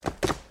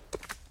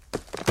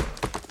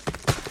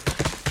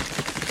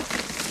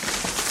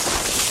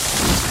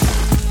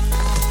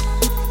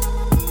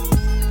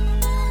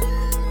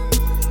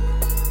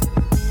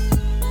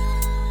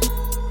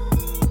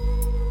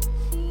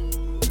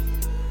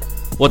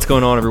What's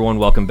going on, everyone?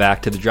 Welcome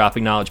back to the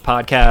Dropping Knowledge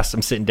Podcast.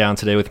 I'm sitting down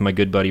today with my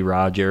good buddy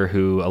Roger,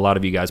 who a lot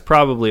of you guys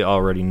probably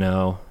already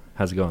know.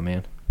 How's it going,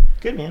 man?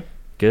 Good, man.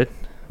 Good.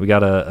 We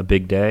got a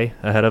big day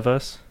ahead of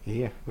us.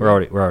 Yeah. We're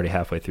already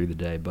halfway through the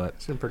day, but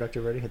it's been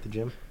productive already. Hit the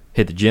gym.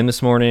 Hit the gym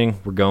this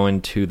morning. We're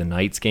going to the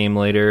Knights game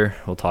later.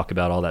 We'll talk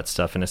about all that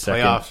stuff in a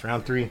second. Playoffs,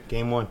 round 3,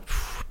 game 1.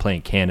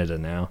 Playing Canada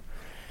now.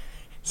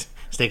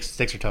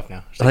 Stakes are tough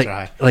now. Stakes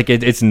are high.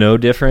 It's no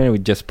different. We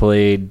just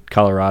played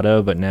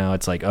Colorado, but now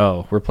it's like,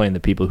 oh, we're playing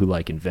the people who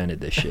invented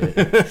this shit.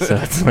 So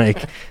it's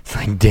like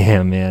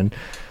damn, man.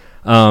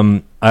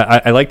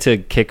 I like to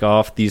kick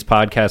off these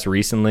podcasts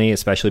recently,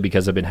 especially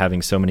because I've been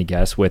having so many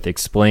guests, with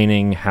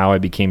explaining how I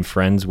became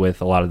friends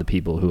with a lot of the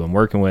people who I'm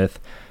working with.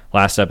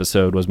 Last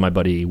episode was my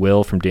buddy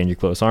Will from Danger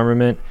Close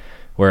Armament,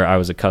 where I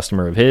was a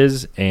customer of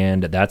his,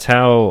 and that's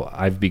how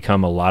I've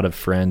become a lot of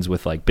friends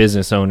with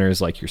business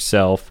owners like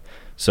yourself.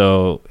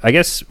 So I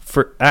guess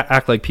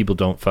act like people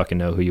don't fucking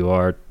know who you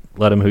are.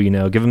 Let them who you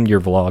know. Give them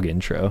your vlog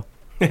intro.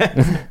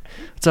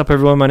 What's up,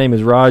 everyone? My name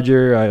is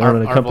Roger. I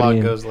own a company.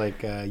 Our vlog goes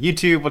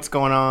YouTube, what's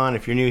going on?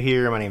 If you're new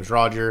here, my name is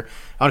Roger.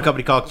 I own a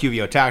company called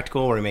QVO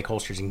Tactical, where we make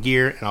holsters and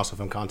gear, and also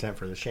film content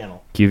for this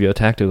channel. QVO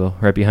Tactical,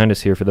 right behind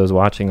us here for those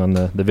watching on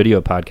the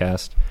video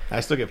podcast. I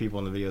still get people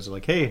in the videos who are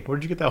like, hey,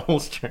 where'd you get that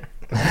holster?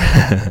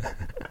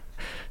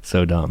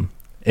 So dumb.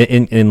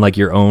 In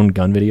your own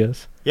gun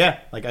videos? Yeah,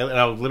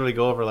 I'll literally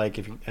go over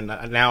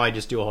now I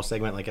just do a whole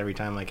segment every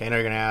time I know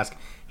you're gonna ask.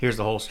 Here's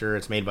the holster.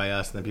 It's made by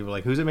us, and then people are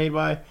like, "Who's it made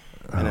by?"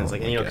 And then it's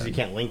because you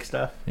can't link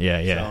stuff.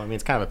 Yeah. So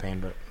it's kind of a pain,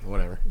 but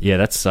whatever. Yeah,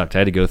 that sucked. I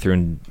had to go through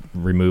and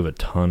remove a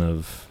ton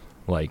of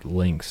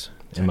links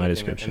in my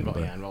description.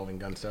 Involving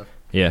gun stuff.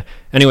 Yeah.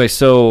 Anyway,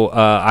 so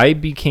I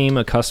became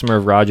a customer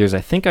of Roger's. I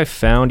think I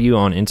found you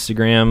on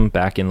Instagram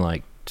back in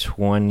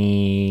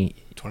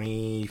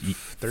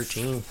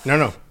 2013.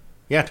 No.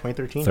 Yeah,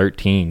 2013.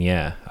 13,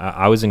 yeah.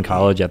 I was in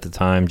college at the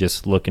time,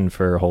 just looking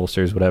for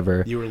holsters,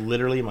 whatever. You were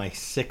literally my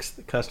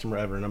 6th customer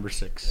ever, number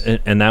 6.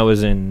 And that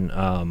was in...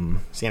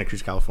 Santa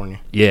Cruz, California.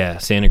 Yeah,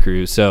 Santa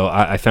Cruz. So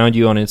I found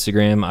you on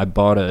Instagram. I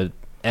bought a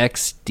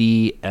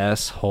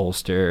XDS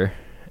holster,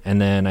 and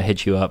then I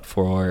hit you up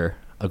for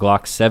a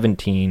Glock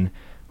 17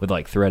 with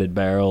threaded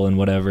barrel and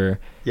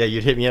whatever. Yeah,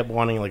 you'd hit me up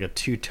wanting a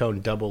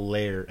 2-tone double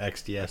layer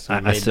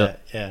XDS. So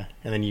yeah,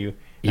 and then you...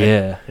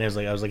 Yeah. And I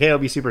was like, hey, it'll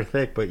be super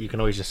thick, but you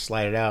can always just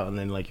slide it out. And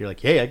then you're like,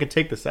 hey, I could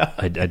take this out.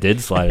 I did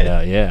slide it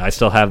out. Yeah. I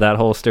still have that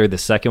holster. The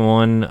second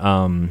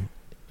one,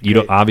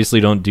 you obviously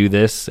don't do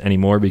this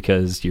anymore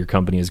because your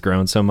company has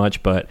grown so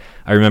much. But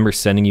I remember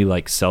sending you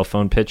cell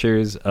phone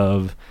pictures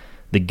of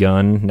the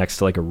gun next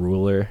to a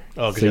ruler.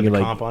 Oh, because you have the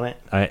comp on it?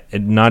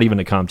 Not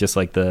even a comp, just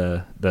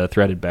the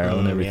threaded barrel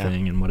and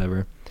everything and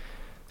whatever.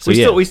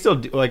 So we still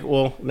do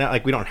now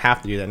we don't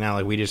have to do that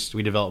now. We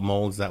develop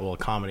molds that will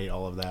accommodate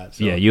all of that.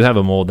 So. Yeah, you have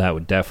a mold that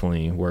would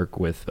definitely work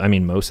with.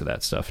 Most of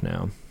that stuff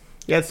now.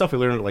 Yeah, it's stuff we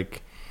learned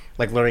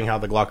learning how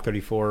the Glock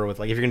 34 with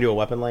if you're gonna do a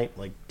weapon light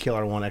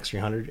KLR1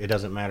 X300, it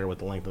doesn't matter what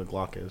the length of the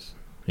Glock is.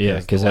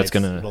 Yeah, because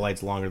the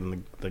light's longer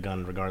than the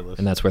gun regardless,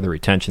 and that's where the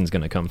retention's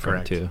gonna come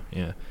from too.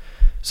 Yeah.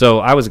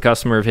 So I was a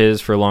customer of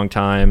his for a long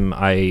time.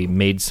 I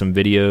made some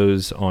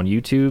videos on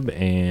YouTube,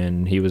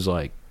 and he was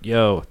like,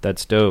 yo,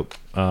 that's dope.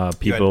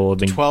 People have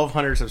been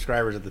 1,200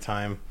 subscribers at the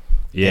time.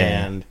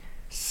 Yeah. And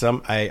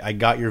I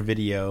got your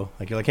video.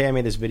 You're like, hey, I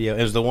made this video.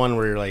 It was the one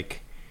where you're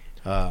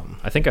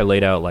I think I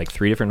laid out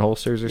 3 different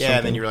holsters or something. Yeah,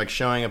 and then you were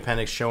showing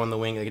appendix, showing the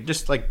wing.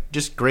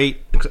 Just great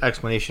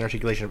explanation,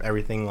 articulation of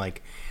everything.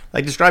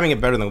 Describing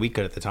it better than we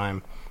could at the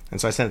time. And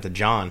so I sent it to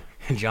John,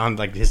 and John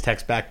his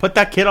text back, put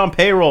that kid on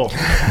payroll.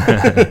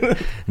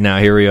 Now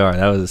here we are.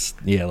 That was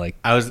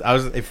I was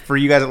for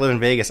you guys that live in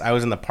Vegas. I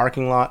was in the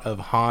parking lot of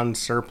Han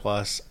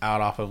Surplus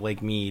out off of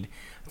Lake Mead.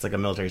 It's a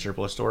military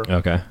surplus store.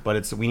 Okay,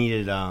 but we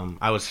needed.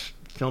 I was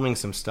filming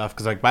some stuff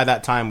because by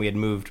that time I'd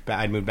moved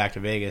back to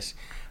Vegas,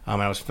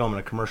 and I was filming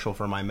a commercial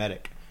for My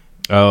Medic.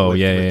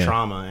 With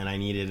trauma, and I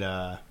needed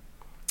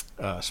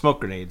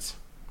smoke grenades.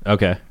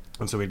 Okay,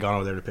 and so we'd gone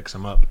over there to pick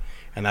some up.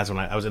 And that's when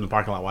I was in the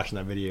parking lot watching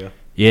that video.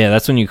 Yeah,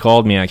 that's when you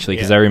called me, actually,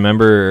 because I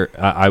remember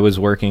I was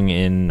working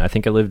in, I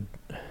think I lived,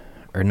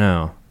 or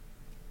no.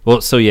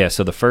 Well, so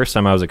the first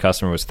time I was a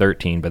customer was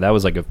 13, but that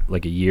was a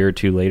year or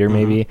two later,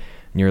 maybe.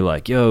 And you're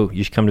like, yo,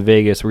 you should come to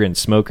Vegas. We're getting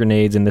smoke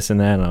grenades and this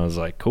and that. And I was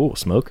like, cool,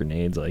 smoke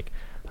grenades. I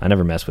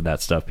never messed with that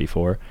stuff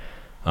before.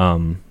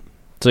 So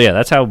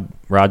that's how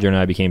Roger and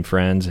I became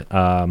friends.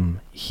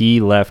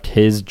 He left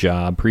his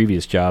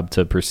previous job,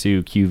 to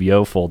pursue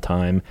QVO full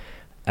time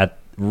at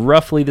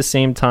roughly the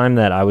same time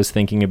that I was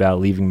thinking about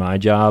leaving my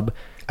job.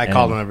 I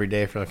called him every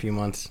day for a few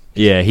months.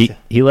 Yeah,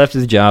 he left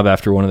his job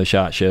after one of the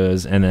SHOT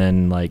Shows, and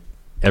then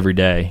every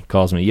day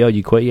calls me, yo,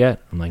 you quit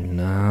yet? I'm like,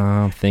 no,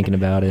 I'm thinking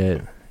about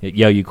it.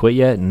 Yo, you quit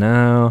yet?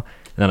 No.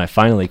 And then I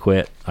finally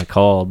quit. I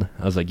called.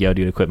 I was like, yo,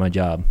 dude, I quit my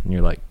job. And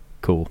you're like,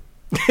 cool.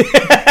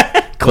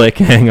 Click,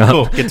 hang up.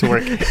 Cool, get to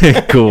work.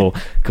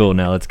 Cool,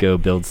 now let's go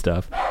build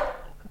stuff.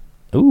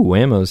 Ooh,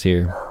 Whammo's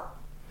here.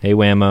 Hey,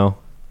 Whammo.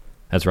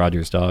 That's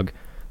Roger's dog.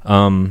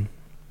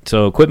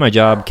 So quit my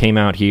job, came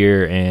out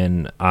here,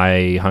 and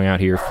I hung out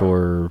here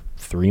for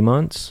 3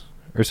 months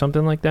or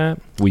something like that.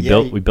 We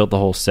built the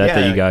whole set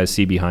that you guys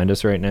see behind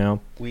us right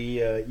now.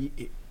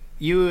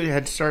 You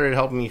had started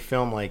helping me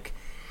film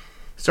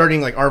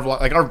starting our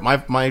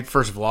vlog, my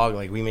first vlog.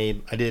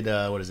 I did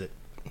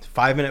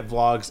 5-minute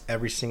vlogs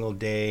every single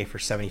day for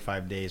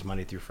 75 days,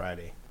 Monday through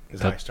Friday.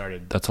 How I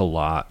started. That's a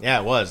lot. Yeah,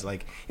 it was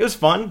it was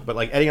fun, but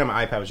editing on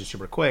my iPad was just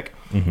super quick,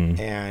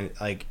 and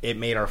it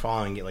made our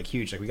following get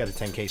huge. We got to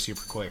 10K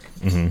super quick.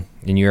 And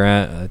you're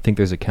at, I think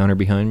there's a counter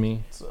behind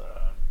me. It's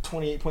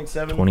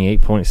 28.7.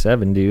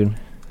 28.7, dude.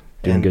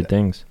 Doing good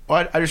things.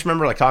 Well, I just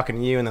remember talking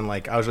to you, and then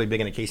I was really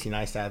big into Casey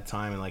Neistat at the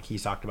time, and he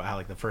talked about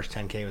how the first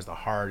 10K was the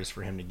hardest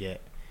for him to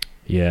get.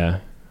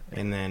 Yeah.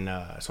 And then,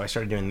 so I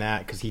started doing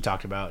that because he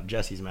talked about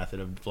Jesse's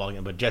method of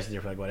vlogging. But Jesse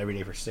did it every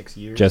day for 6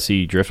 years.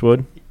 Jesse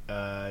Driftwood?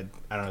 I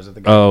don't know. Is it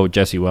the guy? Oh,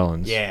 Jesse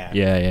Wellens. Yeah.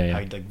 Yeah.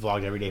 He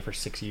vlogged every day for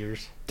 6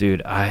 years.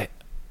 Dude, I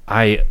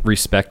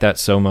respect that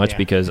so much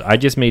because I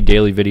just made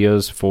daily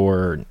videos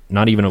for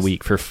not even a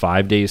week, for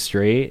 5 days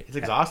straight. It's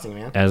exhausting,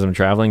 man. As I'm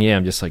traveling,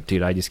 I'm just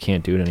dude, I just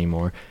can't do it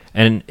anymore.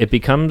 And it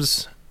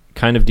becomes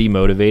kind of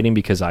demotivating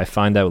because I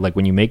find that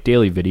when you make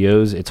daily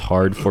videos, it's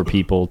hard for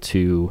people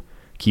to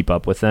keep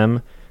up with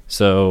them.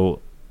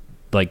 So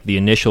the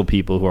initial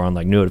people who are on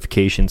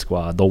notification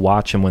squad, they'll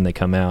watch them when they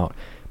come out,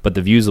 but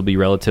the views will be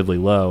relatively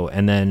low.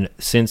 And then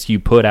since you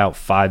put out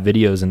 5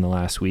 videos in the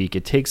last week,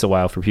 it takes a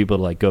while for people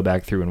to go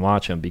back through and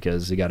watch them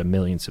because they got 1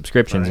 million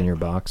subscriptions in your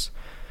box.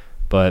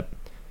 But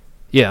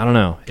yeah, I don't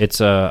know.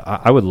 It's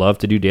I would love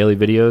to do daily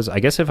videos.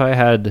 I guess if I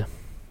had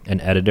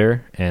an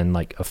editor and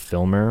a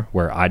filmer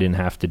where I didn't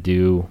have to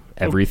do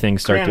everything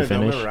start to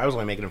finish. I was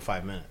only making them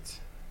 5 minutes.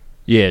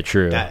 Yeah,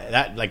 true.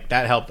 That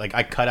helped.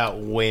 I cut out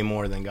way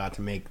more than got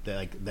to make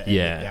the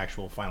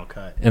actual final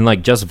cut. And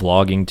just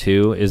vlogging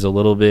too is a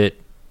little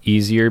bit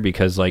easier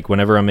because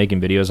whenever I'm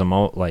making videos, I'm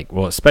all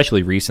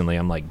especially recently,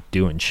 I'm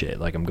doing shit.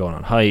 I'm going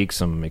on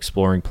hikes, I'm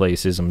exploring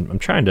places. I'm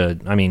trying to.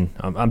 I mean,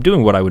 I'm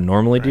doing what I would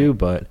normally do,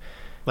 but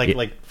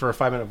for a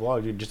 5-minute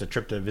vlog, dude, just a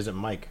trip to visit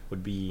Mike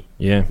would be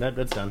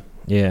that's done.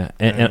 Yeah,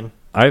 and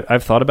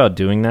I've thought about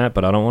doing that,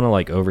 but I don't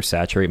want to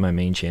oversaturate my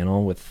main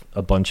channel with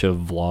a bunch of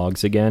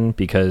vlogs again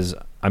because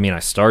I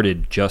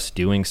started just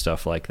doing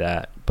stuff like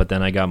that, but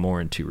then I got more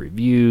into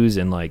reviews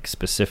and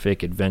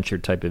specific adventure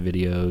type of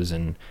videos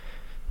and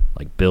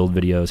build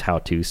videos,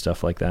 how-to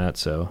stuff like that.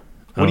 So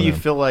what do you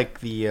feel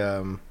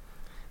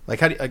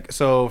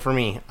so for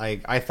me,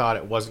 I thought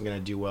it wasn't going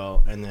to do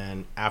well, and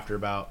then after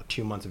about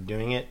 2 months of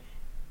doing it,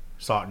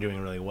 saw it doing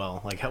really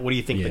well. What do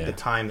you think the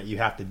time that you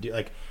have to do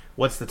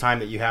what's the time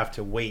that you have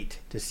to wait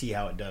to see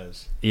how it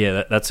does?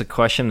 Yeah, that's a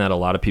question that a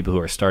lot of people who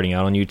are starting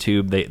out on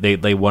YouTube,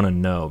 they want to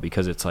know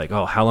because it's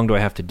oh, how long do I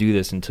have to do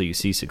this until you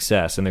see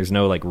success? And there's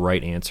no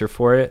right answer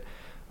for it.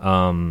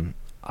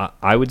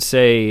 I would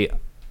say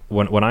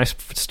when I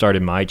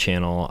started my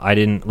channel, I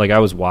didn't I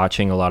was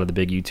watching a lot of the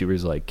big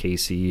YouTubers like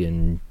Casey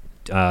and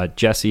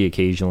Jesse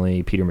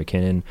occasionally, Peter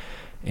McKinnon,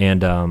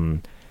 and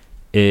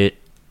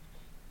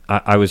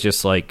I was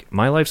just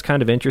my life's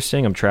kind of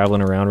interesting. I'm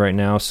traveling around right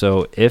now.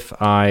 So if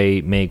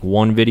I make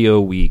 1 video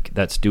a week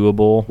that's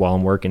doable while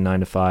I'm working 9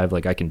 to 5,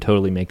 I can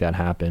totally make that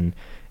happen.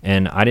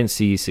 And I didn't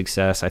see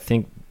success. I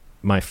think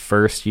my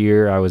first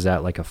year I was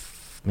at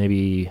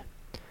maybe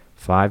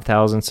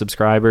 5,000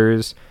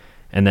 subscribers.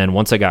 And then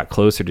once I got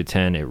closer to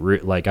 10,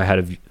 I had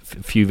a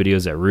few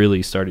videos that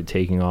really started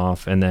taking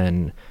off. And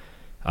then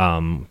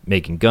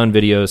making gun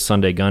videos,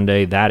 Sunday Gun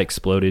Day, that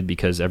exploded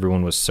because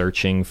everyone was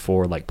searching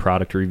for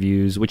product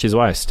reviews, which is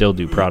why I still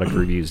do product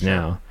reviews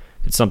now.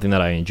 It's something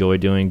that I enjoy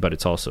doing, but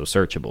it's also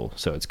searchable,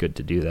 so it's good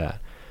to do that.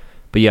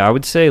 But yeah, I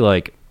would say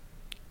I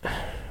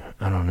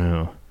don't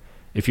know,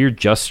 if you're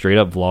just straight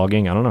up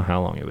vlogging, I don't know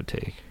how long it would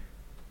take.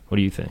 What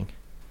do you think?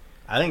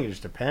 I think it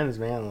just depends,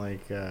 man.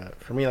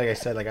 For me, I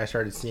said, I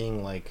started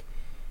seeing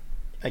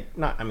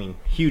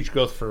huge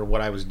growth for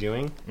what I was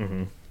doing.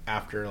 Mm-hmm.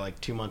 After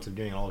 2 months of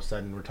doing it, all of a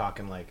sudden we're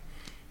talking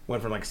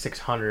went from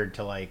 600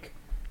 to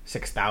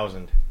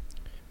 6,000.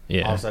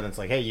 Yeah. All of a sudden it's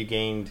hey, you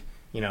gained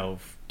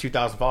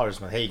 2,000 followers.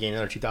 Hey, you gained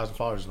another 2,000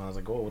 followers. And I was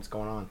whoa, what's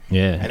going on?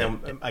 Yeah.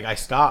 And then I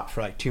stopped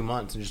for 2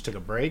 months and just took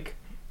a break.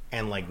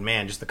 And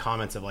man, just the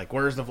comments of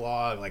where's the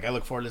vlog? I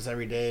look forward to this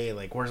every day.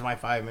 Where's my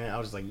 5 minute? I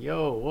was just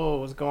yo, whoa,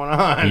 what's going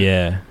on?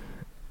 Yeah.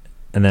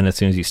 And then as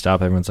soon as you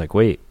stop, everyone's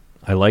wait,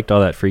 I liked all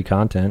that free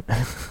content.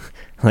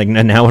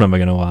 Now what am I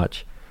gonna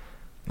watch?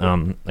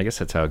 I guess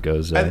that's how it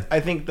goes. I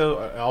think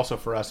though, also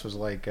for us was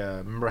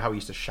remember how we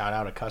used to shout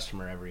out a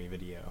customer every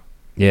video?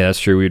 Yeah, that's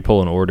true. We'd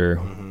pull an order.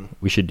 Mm-hmm.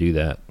 We should do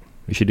that.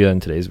 We should do that in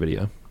today's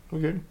video.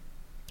 We good.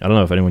 I don't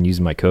know if anyone uses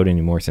my code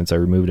anymore since I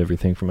removed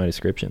everything from my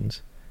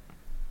descriptions.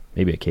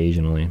 Maybe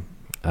occasionally.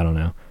 I don't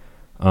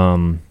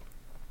know.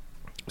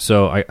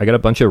 So I got a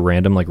bunch of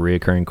random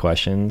reoccurring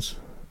questions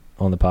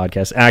on the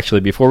podcast. Actually,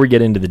 before we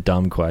get into the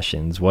dumb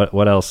questions,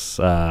 what else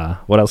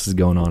is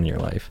going on in your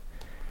life?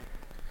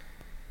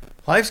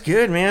 Life's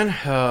good, man.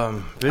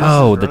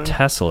 The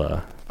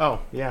Tesla. Oh,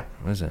 yeah.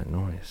 What is that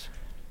noise?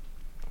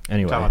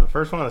 Anyway. Talking about the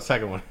first one or the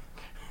second one?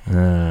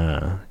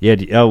 Yeah.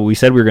 Oh, we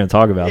said we were going to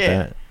talk about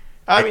that.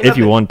 I mean, if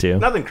you want to.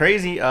 Nothing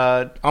crazy.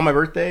 On my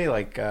birthday,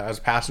 like I was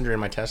a passenger in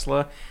my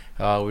Tesla.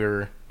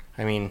 We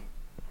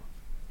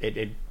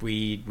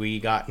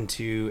got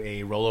into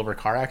a rollover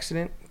car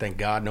accident. Thank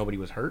God nobody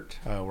was hurt.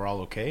 We're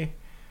all okay.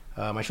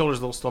 My shoulder's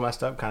a little still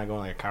messed up, kind of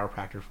going like a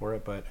chiropractor for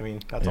it, but I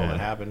mean, that's all that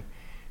happened.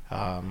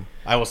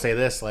 I will say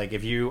this, like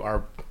if you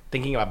are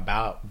thinking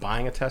about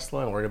buying a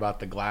Tesla and worried about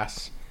the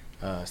glass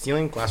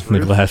ceiling, glass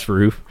roof. The glass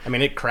roof. I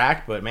mean, it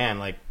cracked, but man,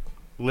 like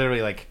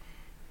literally like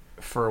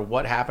for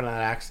what happened in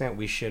that accident,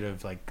 there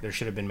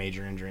should have been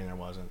major injury and there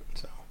wasn't.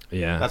 So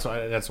yeah,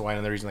 that's why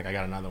another reason like I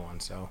got another one.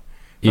 So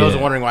I was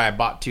wondering why I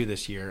bought two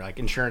this year. Like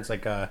insurance,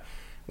 like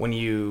when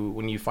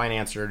you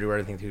finance or do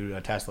everything through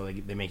a Tesla,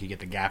 they make you get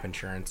the gap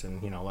insurance,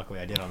 and luckily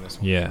I did on this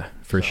one. Yeah,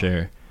 for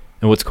sure.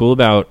 And what's cool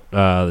about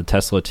the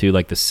Tesla too,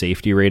 like the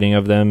safety rating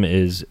of them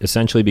is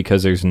essentially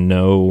because there's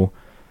no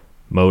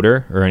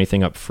motor or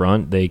anything up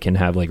front, they can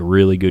have like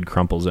really good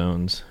crumple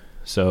zones.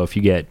 So if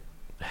you get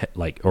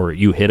or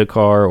you hit a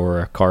car or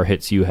a car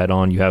hits you head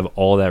on, you have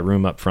all that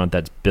room up front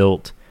that's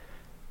built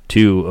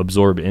to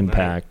absorb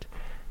impact,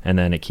 and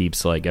then it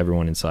keeps like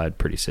everyone inside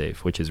pretty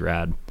safe, which is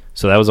rad.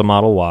 So that was a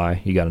Model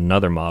Y. You got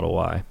another Model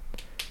Y.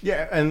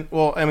 Yeah, and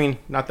well, I mean,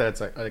 not that it's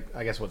like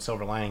I guess what's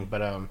silver lining,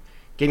 but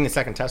getting the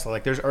second Tesla,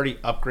 like there's already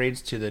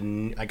upgrades to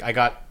the I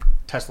got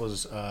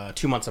Teslas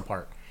 2 months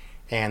apart,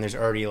 and there's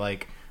already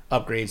like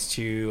upgrades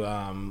to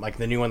like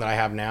the new one that I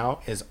have now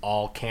is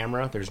all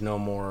camera. There's no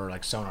more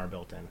like sonar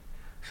built in.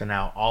 So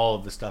now all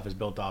of the stuff is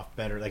built off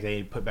better. Like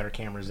they put better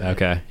cameras in.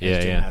 Okay,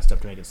 yeah. That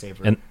stuff to make it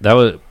safer. And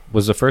that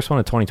was the first one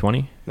in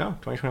 2020? No,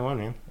 2021,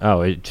 man.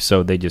 Oh,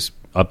 so they just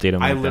update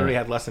them. I literally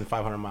had less than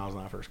 500 miles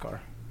on that first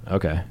car.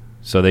 Okay,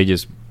 so they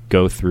just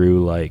go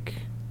through like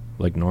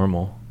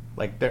normal.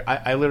 Like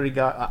I literally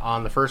got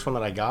on the first one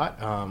that I got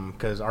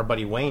because our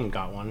buddy Wayne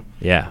got one.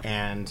 Yeah,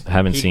 and I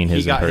haven't seen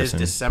his in person. He got his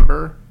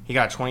December. He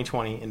got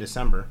 2020 in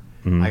December.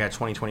 Mm-hmm. I got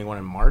 2021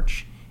 in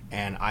March,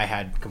 and I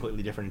had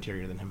completely different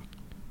interior than him.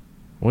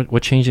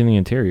 What changed in the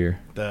interior?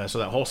 So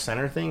that whole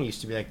center thing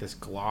used to be like this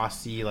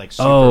glossy, like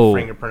super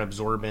fingerprint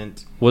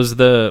absorbent. Was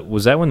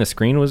that when the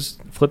screen was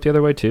flipped the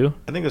other way too?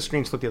 I think the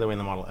screen's flipped the other way in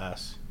the Model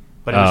S.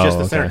 But it was just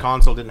the center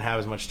console didn't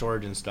have as much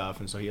storage and stuff,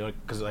 and so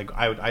because like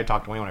I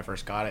talked to Wayne when I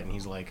first got it, and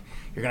he's like,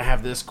 "You're gonna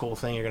have this cool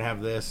thing, you're gonna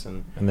have this,"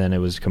 and then it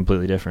was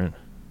completely different.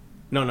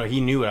 No,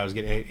 he knew what I was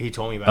getting. He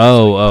told me about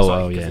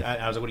it. Yeah.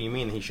 I was like, "What do you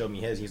mean?" And he showed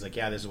me his. He's like,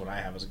 "Yeah, this is what I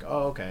have." I was like,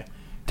 "Oh, okay."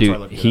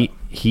 Dude,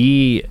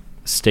 he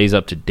stays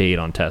up to date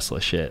on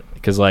Tesla shit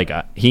because like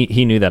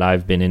he knew that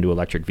I've been into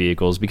electric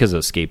vehicles because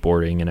of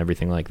skateboarding and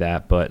everything like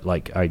that. But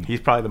like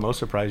he's probably the most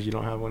surprised you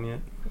don't have one yet.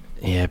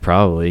 Yeah,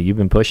 probably. You've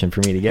been pushing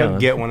for me to get one.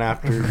 Get one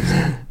after.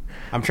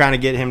 I'm trying to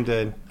get him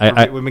to.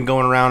 We've been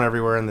going around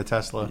everywhere in the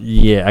Tesla.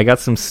 Yeah, I got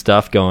some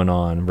stuff going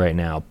on right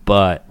now,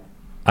 but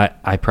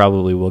I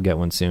probably will get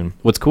one soon.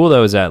 What's cool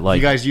though is that like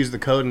you guys use the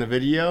code in the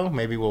video,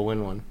 maybe we'll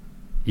win one.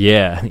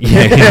 Yeah.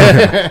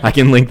 I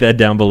can link that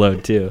down below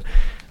too.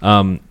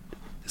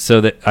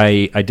 So that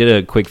I did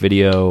a quick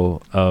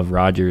video of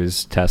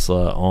Roger's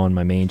Tesla on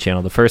my main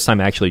channel. The first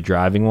time actually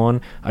driving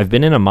one. I've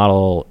been in a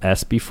Model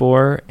S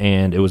before,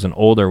 and it was an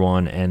older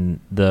one, and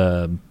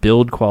the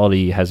build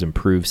quality has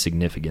improved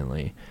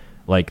significantly.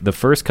 Like the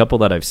first couple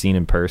that I've seen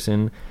in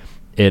person,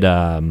 it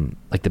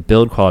like the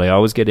build quality, I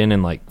always get in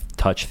and like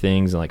touch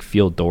things and like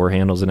feel door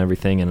handles and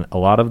everything, and a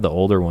lot of the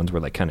older ones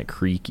were like kind of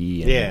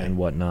creaky and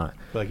whatnot.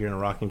 Like you're in a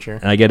rocking chair.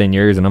 And I get in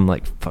yours and I'm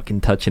like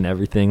fucking touching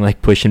everything,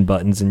 like pushing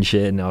buttons and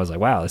shit, and I was like,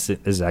 wow, this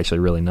is actually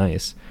really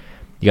nice.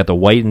 You got the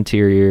white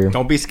interior.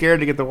 Don't be scared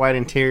to get the white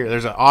interior.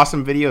 There's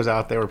awesome videos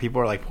out there where people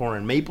are like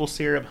pouring maple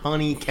syrup,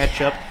 honey,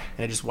 ketchup,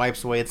 and it just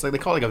wipes away. It's like they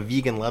call it like a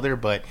vegan leather,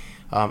 but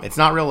it's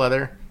not real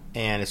leather,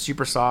 and it's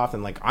super soft,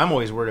 and like I'm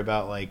always worried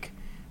about like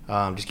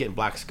just getting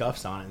black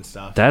scuffs on it and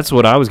stuff. That's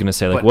what I was gonna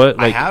say. Like, but what?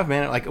 Like, I have,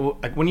 man. Like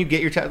when you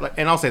get your Tesla,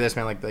 and I'll say this,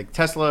 man. Like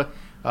Tesla,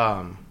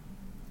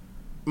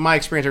 my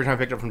experience every time I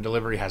picked up from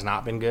delivery has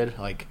not been good.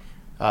 Like,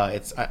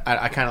 it's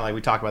I kind of like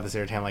we talk about this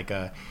every time. Like,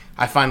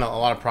 I find a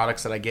lot of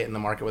products that I get in the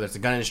market, whether it's the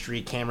gun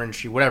industry, camera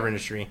industry, whatever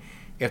industry,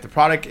 if the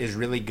product is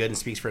really good and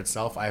speaks for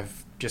itself,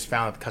 I've just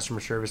found that the customer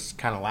service is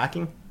kind of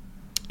lacking.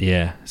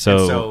 Yeah.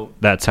 So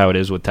that's how it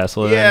is with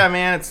Tesla. Yeah, then?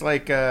 Man. It's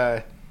like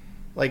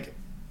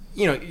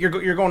you know,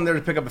 you're going there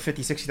to pick up a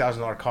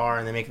 $50,000-$60,000 car,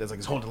 and they make this like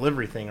this whole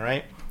delivery thing,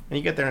 right? And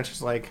you get there, and it's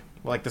just like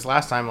this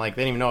last time, like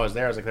they didn't even know I was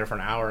there. I was like there for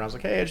an hour, and I was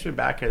like, hey, I just been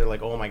back here. They're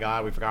like, oh my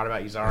god, we forgot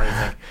about you. Sorry.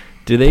 Like,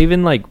 do they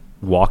even like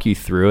walk you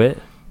through it?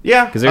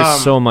 Yeah, because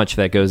there's so much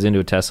that goes into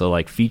a Tesla,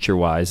 like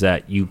feature-wise,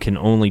 that you can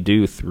only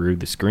do through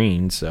the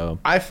screen. So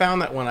I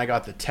found that when I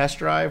got the test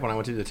drive, when I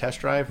went to do the test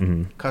drive,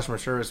 customer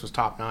service was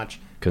top notch.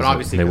 Because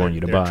obviously they want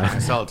you to buy. Trying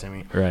to sell it to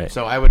me, right?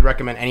 So I would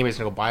recommend anybody's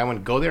gonna go buy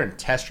one. Go there and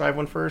test drive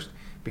one first,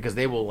 because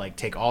they will like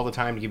take all the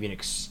time to give you an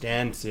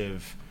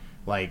extensive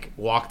like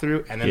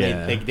walkthrough, and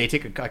then they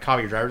take a copy of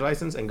your driver's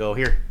license and go,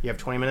 here, you have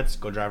 20 minutes,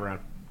 go drive around.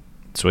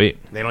 Sweet.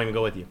 They don't even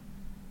go with you.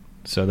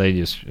 So they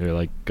just are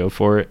like, go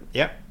for it.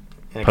 Yep.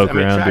 And poke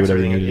around, do whatever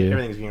you need to do.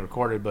 Everything's being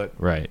recorded, but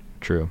right,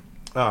 true.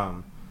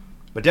 And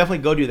But definitely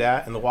go do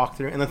that and the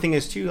walkthrough. And the thing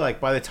is too, like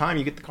by the time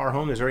you get the car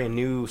home, there's already a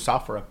new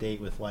software update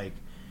with like,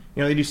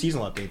 you know, they do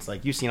seasonal updates.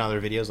 Like you've seen all their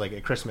videos. Like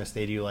at Christmas,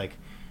 they do like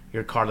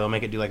your car. They'll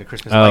make it do like a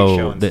Christmas light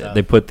show and stuff.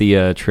 They put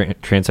the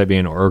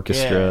Trans-Siberian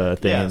Orchestra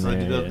thing. Yeah,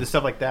 so the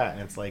stuff like that.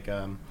 And it's like,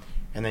 and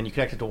then you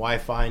connect it to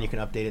Wi-Fi and you can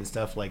update it and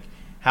stuff. Like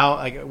how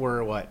like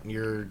we're what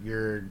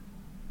you're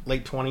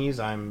late 20s.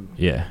 I'm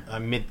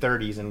mid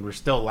 30s, and we're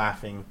still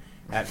laughing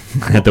at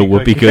at the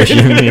whoopee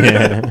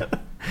cushion.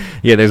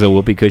 Yeah, there's a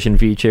whoopee cushion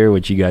feature,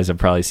 which you guys have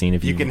probably seen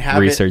if you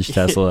researched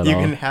Tesla at all. You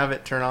can have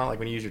it turn on like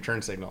when you use your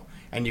turn signal,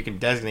 and you can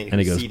designate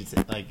whose seat it's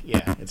in. Like,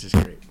 yeah, it's just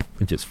great.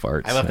 It just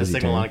farts. I left the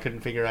signal on. I couldn't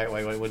figure out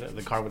why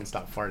the car wouldn't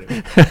stop farting.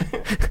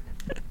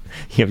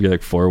 You have your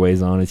like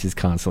 4-ways on. It's just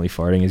constantly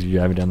farting as you're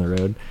driving down the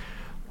road.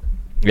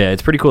 Yeah,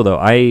 it's pretty cool though.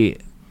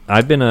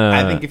 I've been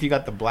I think if you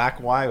got the black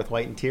Y with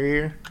white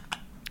interior.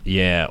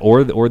 Yeah,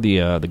 or the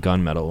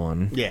gunmetal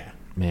one. Yeah.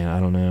 Man, I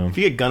don't know. If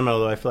you get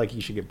gunmetal though, I feel like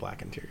you should get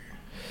black interior.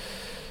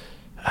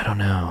 I don't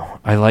know.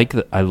 I like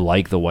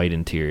the white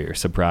interior.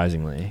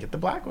 Surprisingly, get the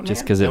black one.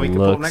 Just because it looks. Can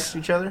put them next to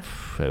each other.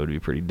 That would be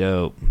pretty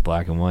dope.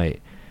 Black and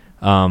white.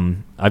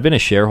 I've been a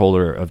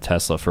shareholder of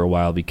Tesla for a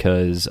while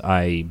because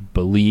I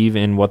believe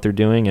in what they're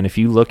doing. And if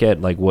you look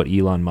at like what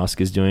Elon Musk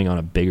is doing on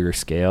a bigger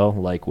scale,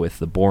 like with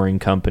the Boring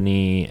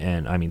Company,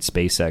 and I mean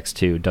SpaceX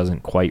too,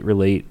 doesn't quite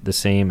relate the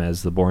same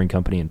as the Boring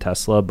Company and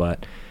Tesla,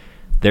 but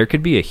there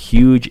could be a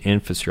huge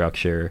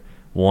infrastructure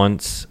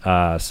once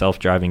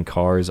self-driving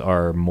cars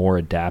are more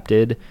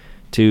adapted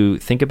to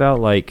think about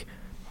like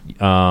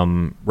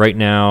right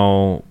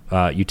now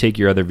you take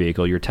your other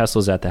vehicle, your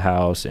Tesla's at the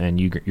house, and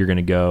we're going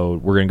to go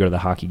to the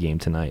hockey game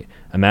tonight.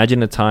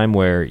 Imagine a time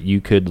where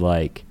you could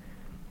like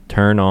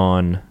turn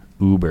on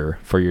Uber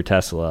for your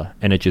Tesla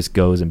and it just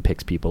goes and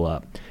picks people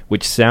up,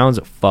 which sounds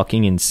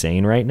fucking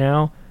insane right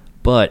now,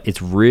 but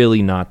it's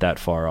really not that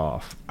far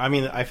off. I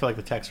mean, I feel like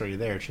the tech's already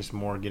there. It's just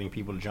more getting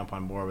people to jump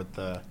on board with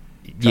the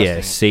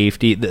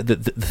safety. The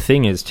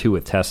thing is too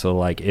with Tesla,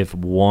 like if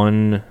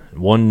one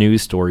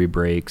news story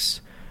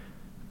breaks,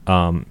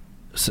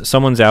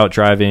 someone's out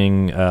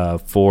driving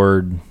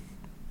Ford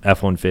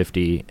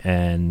F-150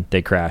 and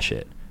they crash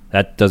it.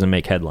 That doesn't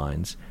make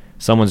headlines.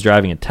 Someone's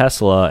driving a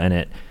Tesla and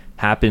it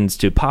happens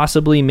to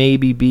possibly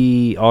maybe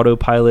be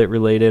autopilot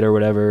related or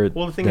whatever.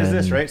 Well, the thing is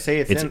this, right? Say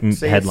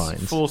it's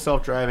headlines. It's full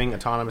self-driving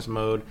autonomous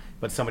mode,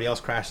 but somebody else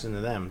crashed into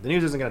them. The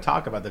news isn't going to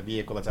talk about the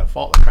vehicle that's at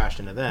fault that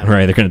crashed into them.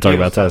 Right, they're going to talk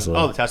about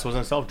Tesla. The Tesla was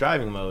in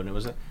self-driving mode, and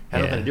it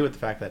had nothing to do with the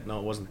fact that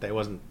it wasn't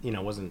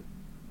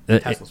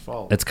Tesla's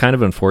fault. It's kind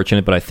of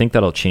unfortunate, but I think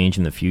that'll change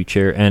in the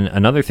future. And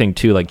another thing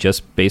too, like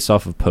just based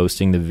off of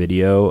posting the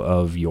video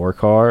of your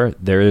car,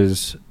 there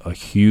is a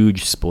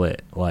huge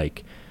split.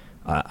 Like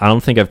I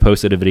don't think I've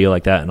posted a video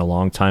like that in a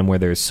long time where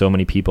there's so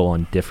many people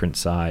on different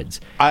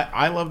sides.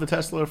 I love the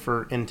Tesla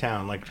for in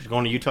town. Like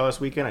going to Utah this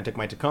weekend, I took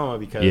my Tacoma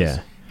because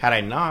had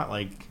I not,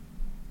 like,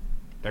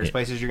 there's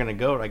places you're going to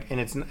go, like, and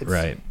it's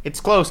right. It's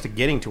close to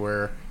getting to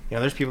where, you know,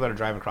 there's people that are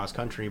driving cross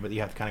country, but you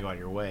have to kind of go out of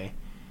your way.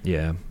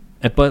 Yeah.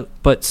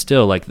 But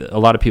still, like, a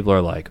lot of people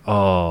are like,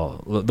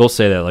 oh, they'll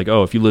say that, like,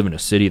 oh, if you live in a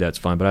city, that's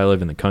fine, but I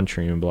live in the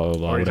country and blah, blah,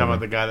 blah. Or you're talking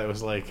about the guy that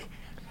was like,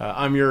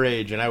 I'm your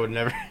age, and I would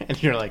never,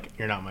 and you're like,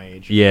 you're not my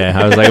age. Yeah,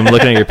 I was like, I'm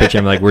looking at your picture,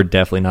 I'm like, we're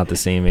definitely not the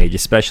same age,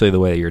 especially the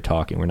way that you're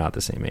talking, we're not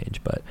the same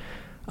age. But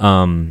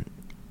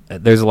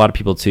there's a lot of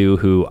people, too,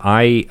 who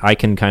I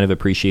can kind of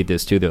appreciate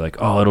this, too. They're like,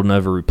 oh, it'll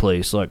never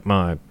replace, like,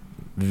 my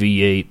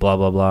V8, blah,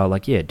 blah, blah.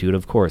 Like, yeah, dude,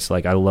 of course.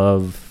 Like, I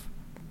love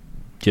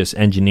just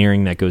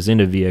engineering that goes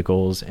into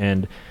vehicles,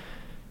 and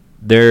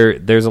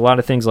there's a lot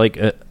of things like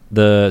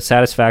the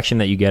satisfaction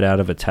that you get out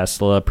of a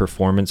Tesla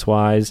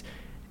performance-wise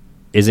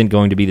isn't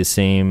going to be the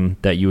same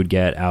that you would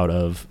get out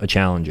of a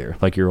Challenger,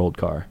 like your old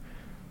car.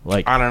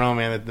 Like, I don't know,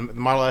 man. The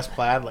Model S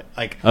Plaid,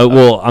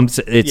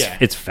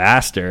 it's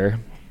faster.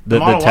 The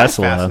Model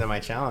Tesla is faster than my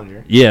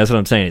Challenger. Yeah, that's what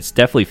I'm saying. It's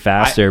definitely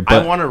faster,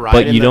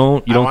 but you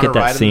don't get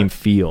that same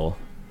feel,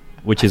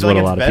 which is what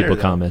a lot of people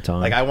comment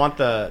on. Like, I want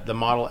the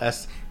Model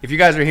S. If you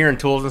guys are hearing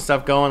tools and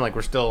stuff going, like,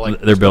 we're still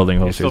like they're building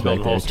holsters back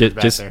there.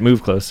 Just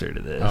move closer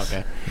to this.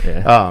 Okay.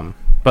 Yeah.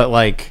 But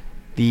like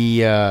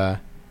the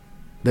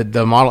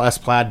Model S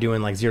Plaid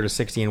doing like 0 to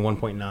 60 in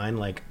 1.9,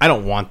 like, I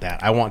don't want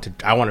that. I want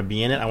to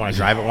be in it. I want to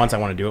drive it once. I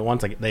want to do it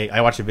once. Like, I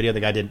watched a video the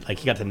guy did, like,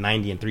 he got to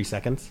 90 in 3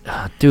 seconds.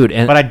 Dude,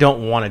 but I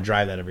don't want to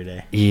drive that every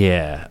day.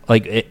 Yeah,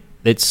 like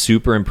it's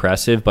super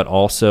impressive, but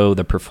also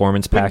the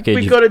performance package.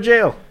 We go to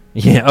jail.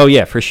 Yeah. Oh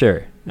yeah, for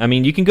sure. I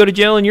mean, you can go to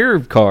jail in your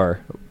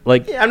car.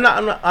 Like, yeah,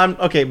 I'm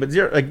okay, but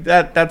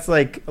that's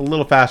like a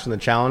little faster than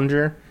the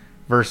Challenger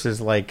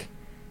versus like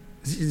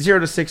 0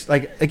 to 6,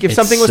 like if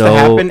something was to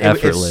happen,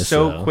 it's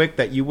so quick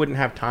that you wouldn't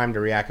have time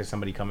to react to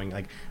somebody coming,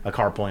 like a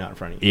car pulling out in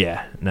front of you.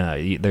 Yeah,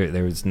 no,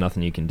 there was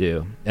nothing you can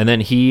do. And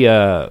then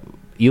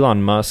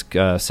Elon Musk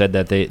said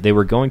that they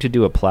were going to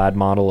do a Plaid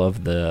model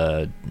of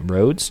the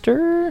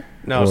Roadster.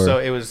 No, so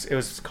it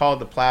was called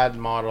the Plaid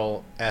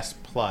Model S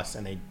Plus,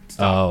 and they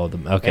stopped.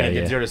 Okay, and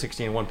it did 0 to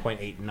 60 in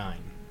 1.89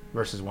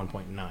 versus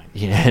 1.9.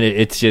 Yeah, and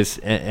it's just,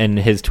 and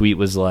his tweet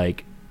was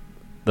like,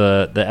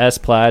 The S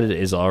Plaid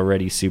is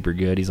already super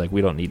good. He's like,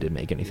 we don't need to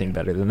make anything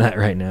better than that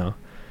right now.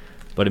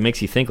 But it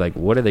makes you think, like,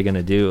 what are they going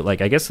to do?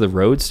 Like, I guess the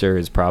Roadster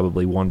is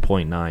probably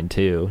 1.9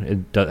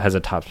 too. It has a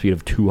top speed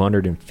of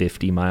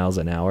 250 miles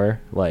an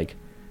hour. Like,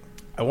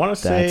 I want to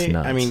say,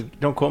 nuts. I mean,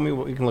 don't quote me,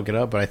 you can look it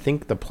up, but I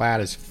think the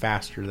Plaid is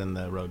faster than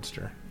the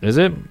Roadster. Is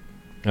it?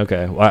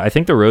 Okay. Well, I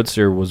think the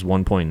Roadster was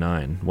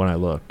 1.9 when I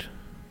looked.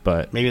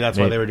 But maybe that's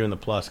why they were doing the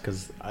Plus,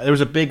 because there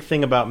was a big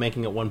thing about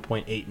making it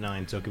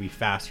 1.89, so it could be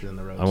faster than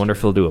the Roadster. I wonder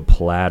if they'll do a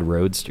Plaid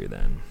Roadster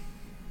then.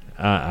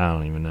 I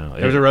don't even know.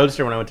 There was a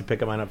Roadster when I went to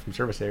pick up mine up from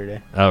service the other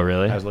day. Oh,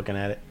 really? I was looking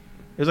at it.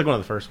 It was like one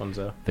of the first ones,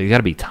 though. They got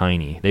to be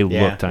tiny. They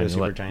look tiny.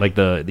 Super tiny. Like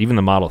even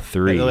the Model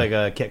 3. They look like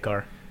a kit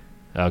car.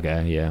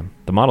 Okay, yeah.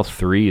 The Model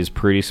 3 is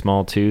pretty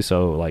small too,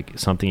 so like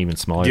something even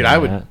smaller. Dude,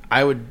 than that.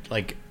 I would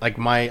like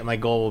my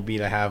goal would be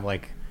to have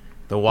like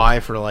the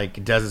Y for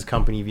like Dez's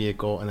company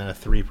vehicle, and then a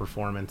 3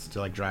 Performance to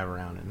like drive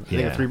around in. I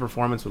think a 3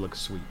 Performance would look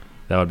sweet.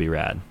 That would be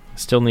rad.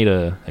 Still need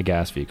a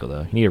gas vehicle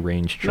though. You need a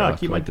range truck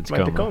like the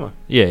Tacoma.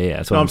 Yeah.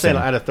 That's what I'm saying.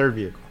 I had a third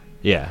vehicle.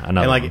 Yeah,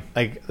 another. And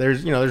like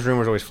there's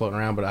rumors always floating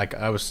around, but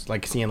I was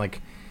like seeing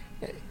like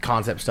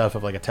concept stuff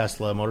of like a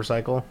Tesla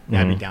motorcycle. Mm-hmm.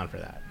 I'd be down for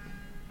that.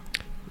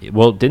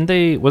 Well,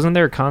 wasn't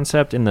there a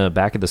concept in the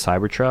back of the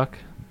Cybertruck,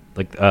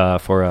 like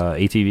for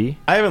ATV?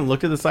 I haven't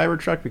looked at the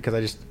Cybertruck because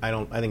I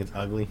think it's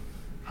ugly.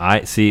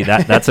 I see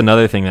that's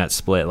another thing that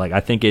split. Like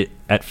I think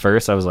at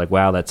first I was like,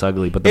 wow, that's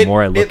ugly, but the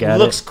more I look at it, it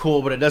looks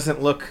cool, but it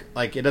doesn't look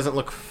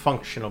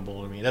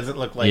functionable to me. It doesn't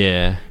look like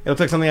it looks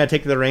like something I'd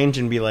take to the range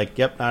and be like,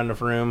 yep, not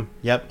enough room.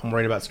 Yep, I'm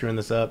worried about screwing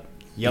this up.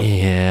 Yep.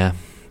 Yeah,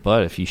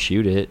 but if you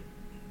shoot it,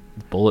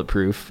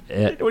 bulletproof. What are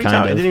you talking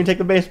about? It didn't even take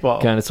the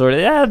baseball. Kind of, sort of.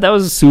 Yeah, that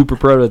was a super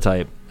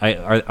prototype.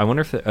 I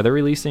wonder if are they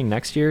releasing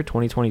next year,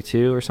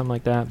 2022 or something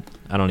like that?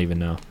 I don't even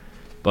know.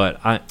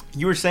 But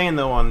you were saying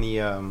though on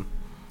the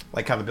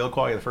like how the build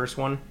quality of the first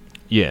one.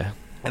 Yeah.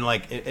 And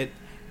like it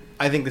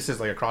I think this is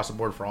like across the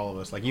board for all of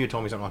us. Like you had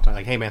told me something all the time,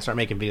 like, hey man, start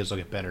making videos, they'll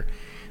get better.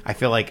 I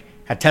feel like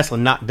had Tesla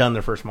not done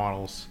their first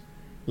models,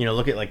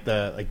 look at like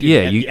the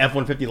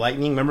F-150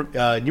 Lightning. Remember?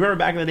 Do you remember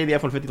back in the day the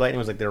F-150 Lightning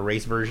was like their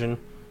race version?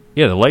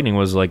 Yeah, the Lightning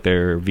was like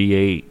their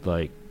V8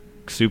 like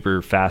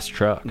super fast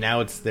truck.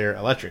 Now it's their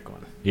electric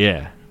one.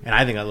 Yeah. And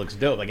I think that looks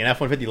dope. Like an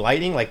F-150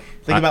 Lightning, like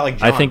think about like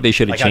John. I think they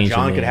should have changed.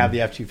 John could have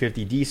the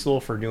F-250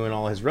 diesel for doing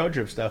all his road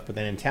trip stuff, but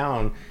then in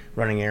town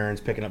running errands,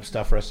 picking up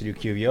stuff for us to do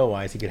QVO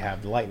wise, he could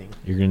have the Lightning.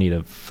 You're gonna need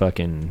a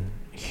fucking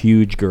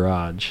huge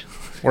garage.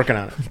 Working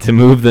on it to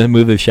move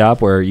the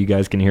shop where you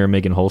guys can hear him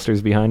making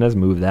holsters behind us.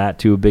 Move that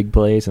to a big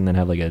place, and then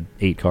have like a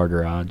 8-car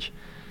garage.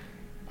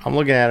 I'm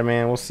looking at it,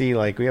 man. We'll see.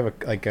 Like we have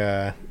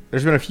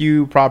there's been a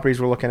few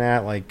properties we're looking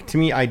at. Like to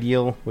me,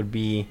 ideal would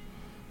be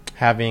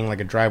having like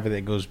a driveway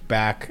that goes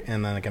back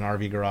and then like an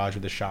RV garage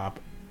with a shop.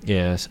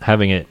 Yes,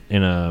 having it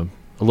in a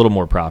little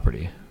more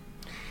property.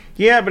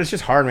 Yeah, but it's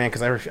just hard, man,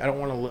 because I don't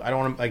want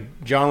to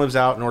like John lives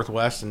out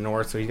northwest and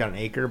north, so he's got an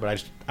acre,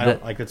 but I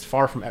don't like it's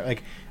far from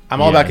like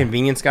I'm all about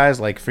convenience, guys.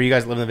 Like for you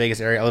guys that live in the Vegas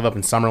area, I live up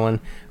in Summerlin.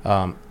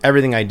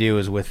 Everything I do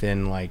is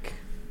within like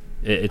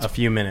it's a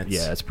few minutes.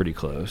 Yeah, it's pretty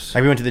close.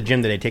 Like we went to the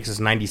gym today. It takes us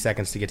 90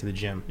 seconds to get to the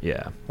gym.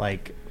 Yeah,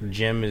 like the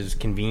gym is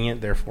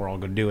convenient, therefore I'll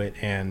go do it.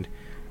 And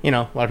a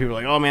lot of people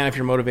are like, oh man, if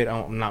you're motivated,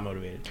 I'm not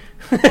motivated.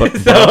 But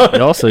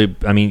it also,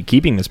 I mean,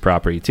 keeping this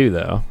property too,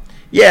 though.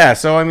 Yeah,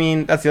 so I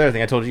mean, that's the other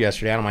thing I told you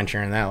yesterday. I don't mind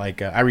sharing that.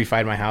 Like, I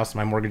refied my house.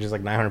 My mortgage is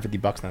like $950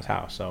 in this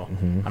house, so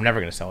I'm never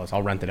gonna sell this.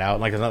 I'll rent it out.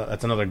 Like,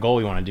 that's another goal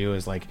we want to do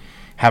is like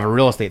have a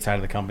real estate side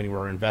of the company where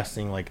we're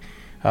investing. Like,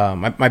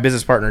 my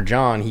business partner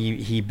John,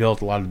 he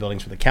built a lot of the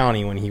buildings for the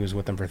county when he was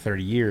with them for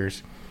 30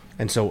 years,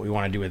 and so what we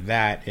want to do with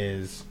that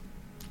is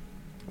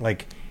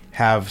like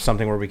have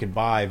something where we could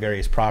buy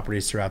various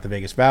properties throughout the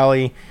Vegas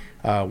Valley,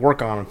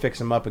 work on them, fix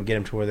them up, and get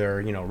them to where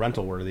they're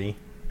rental worthy,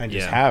 and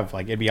just have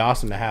like it'd be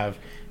awesome to have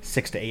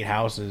 6 to 8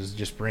 houses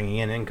just bringing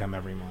in income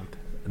every month.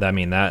 I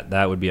mean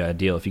that would be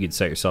ideal if you could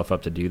set yourself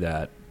up to do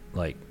that.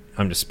 Like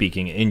I'm just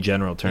speaking in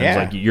general terms. Yeah.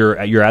 Like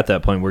you're at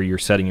that point where you're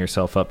setting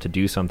yourself up to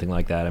do something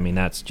like that. I mean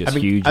that's just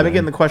huge. I've been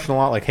getting the question a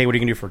lot, like, hey, what are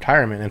you gonna do for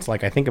retirement? And it's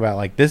like I think about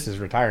like this is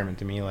retirement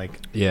to me. Like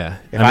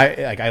if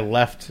I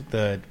left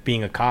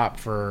being a cop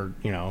for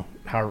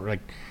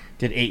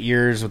did 8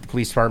 years with the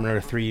police department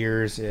or 3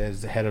 years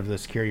as the head of the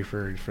security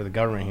for the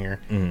government here,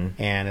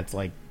 and it's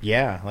like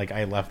like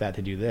I left that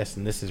to do this,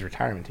 and this is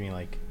retirement to me.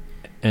 Like,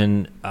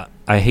 and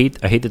I hate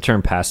the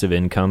term passive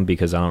income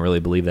because I don't really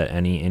believe that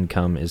any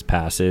income is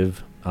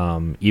passive.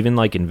 Even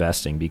like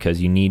investing,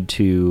 because you need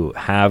to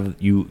have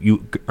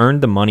you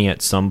earn the money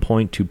at some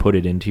point to put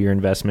it into your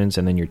investments,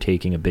 and then you're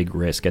taking a big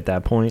risk at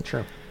that point.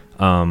 Sure.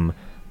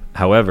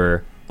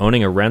 However,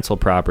 owning a rental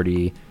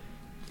property,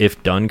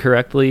 if done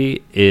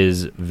correctly,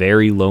 is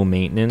very low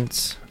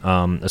maintenance,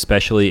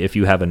 especially if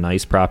you have a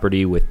nice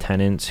property with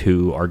tenants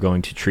who are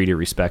going to treat it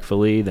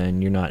respectfully.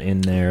 Then you're not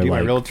in there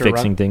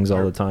fixing things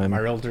all the time. My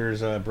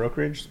realtor's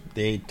brokerage,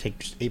 they take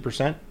just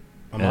 8%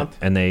 a month.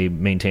 And they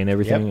maintain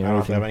everything? Yep, I don't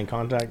have to have any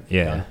contact.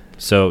 Yeah.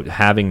 So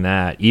having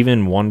that,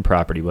 even one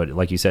property, but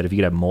like you said, if you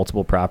could have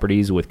multiple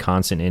properties with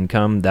constant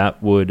income,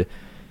 that would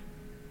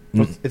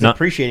It's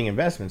appreciating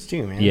investments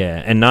too, man.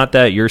 Yeah, and not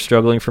that you're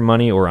struggling for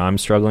money or I'm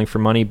struggling for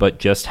money, but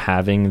just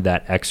having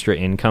that extra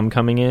income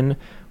coming in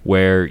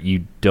where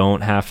you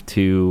don't have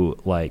to,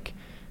 like,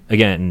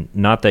 again,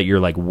 not that you're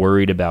like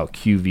worried about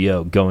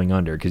QVO going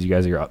under, because you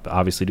guys are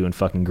obviously doing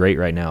fucking great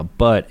right now,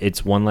 but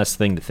it's one less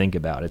thing to think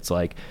about. It's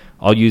like,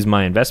 I'll use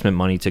my investment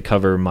money to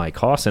cover my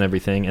costs and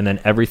everything, and then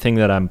everything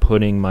that I'm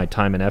putting my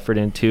time and effort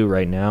into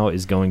right now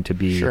is going to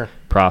be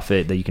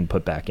profit that you can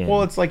put back in.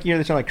 Well, it's like, they're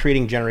talking like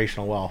creating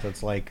generational wealth.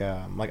 It's like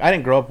I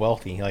didn't grow up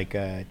wealthy. Like,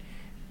 I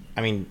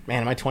mean, man,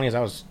 in my 20s,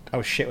 I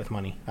was shit with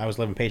money. I was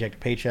living paycheck to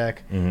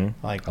paycheck.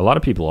 Mm-hmm. Like a lot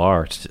of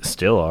people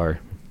still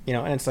are.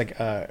 And it's like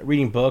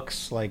reading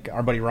books, like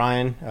our buddy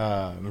Ryan,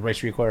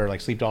 Embrace Recoil, or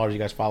like Sleep Dollars. You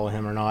guys follow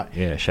him or not?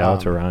 Yeah, shout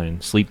out to Ryan.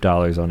 Sleep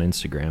Dollars on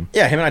Instagram.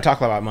 Yeah, him and I talk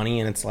a lot about money,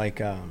 and it's like,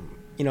 a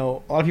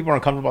lot of people are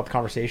uncomfortable about the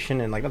conversation,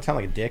 and like, don't sound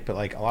like a dick, but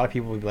like a lot of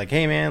people would be like,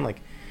 hey man,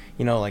 like,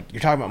 like you're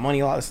talking about money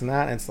a lot, this and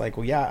that, and it's like,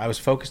 well, yeah, I was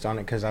focused on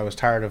it because I was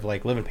tired of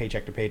like living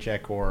paycheck to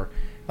paycheck, or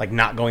like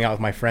not going out with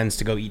my friends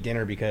to go eat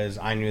dinner because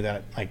I knew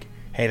that like,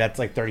 hey, that's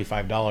like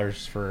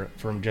 $35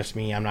 from just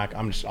me.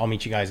 I'll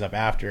meet you guys up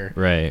after.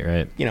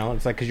 Right.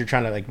 It's like, because you're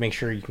trying to like make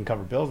sure you can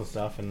cover bills and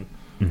stuff, and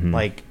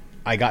like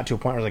I got to a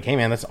point where I was like, hey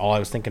man, that's all I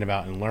was thinking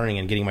about and learning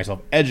and getting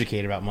myself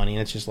educated about money,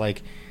 and it's just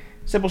like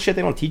simple shit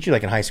they don't teach you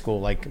like in high school,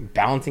 like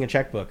balancing a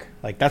checkbook.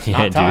 Like that's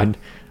not taught. Dude.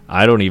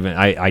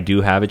 I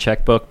do have a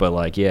checkbook, but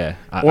like, yeah,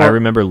 I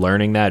remember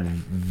learning that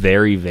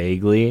very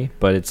vaguely,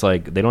 but it's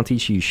like they don't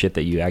teach you shit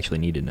that you actually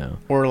need to know.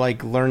 Or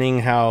like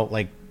learning how,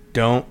 like,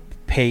 don't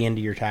pay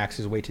into your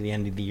taxes, wait to the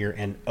end of the year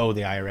and owe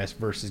the IRS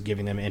versus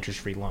giving them an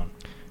interest-free loan.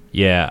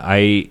 Yeah,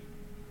 a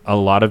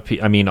lot of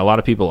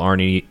people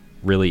aren't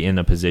really in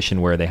a position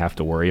where they have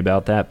to worry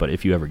about that, but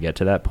if you ever get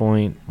to that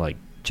point, like,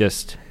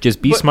 Just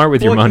be smart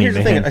with your money, man.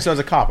 Here's the thing. So as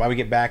a cop, I would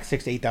get back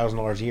 $6,000 to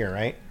 $8,000 a year,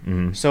 right?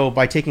 Mm-hmm. So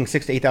by taking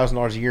 $6,000 to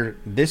 $8,000 a year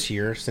this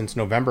year since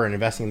November and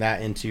investing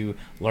that into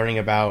learning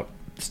about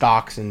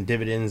stocks and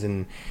dividends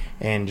and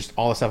just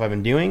all the stuff I've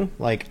been doing,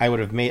 like I would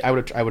have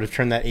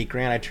turned that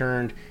 $8,000. I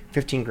turned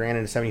 $15,000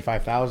 into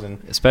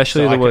 $75,000.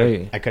 Especially so the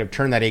way I could have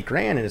turned that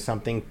 $8,000 into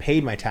something,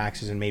 paid my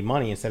taxes, and made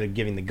money instead of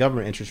giving the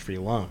government interest-free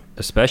loan.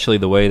 Especially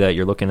the way that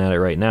you're looking at it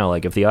right now.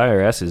 Like if the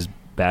IRS is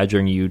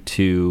badgering you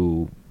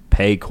to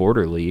pay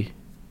quarterly,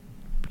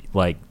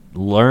 like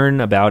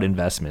learn about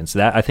investments.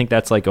 That I think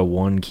that's like a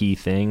one key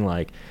thing.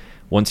 Like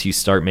once you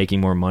start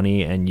making more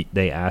money and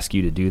they ask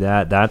you to do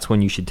that, that's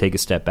when you should take a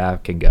step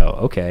back and go,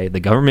 okay, the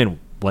government,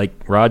 like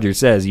Roger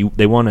says,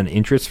 they want an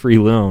interest-free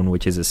loan,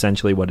 which is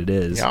essentially what it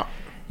is. Yeah.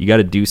 You got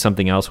to do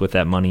something else with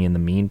that money in the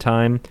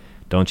meantime.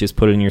 Don't just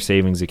put it in your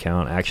savings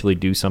account. Actually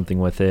do something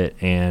with it,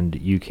 and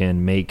you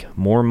can make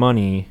more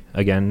money.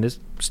 Again, it's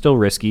still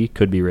risky,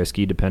 could be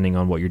risky depending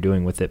on what you're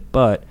doing with it,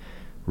 but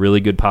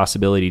really good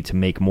possibility to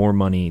make more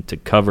money to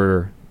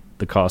cover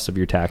the cost of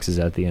your taxes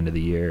at the end of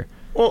the year.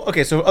 Well,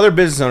 okay, so other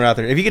business owners out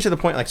there, if you get to the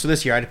point, like, so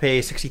this year I had to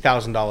pay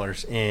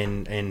 $60,000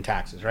 in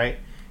taxes, right?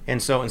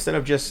 And so instead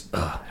of just... it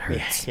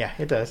hurts. Yeah,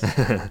 it does.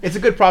 It's a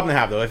good problem to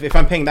have, though. If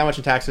I'm paying that much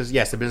in taxes,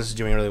 yes, the business is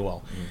doing really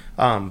well.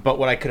 But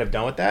what I could have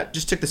done with that,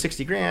 just took the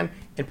 $60,000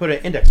 and put an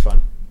index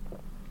fund.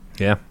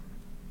 Yeah.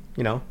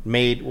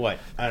 Made, what,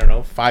 I don't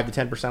know, 5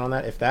 to 10% on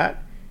that, if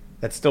that.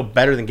 That's still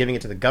better than giving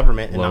it to the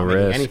government and low not risk.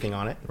 making anything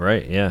on it.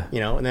 Right, yeah.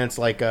 And then it's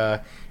like,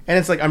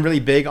 I'm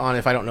really big on,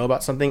 if I don't know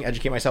about something,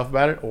 educate myself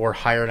about it or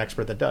hire an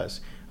expert that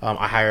does.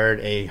 I hired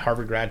a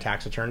Harvard grad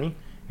tax attorney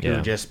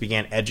who just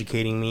began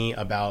educating me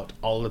about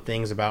all the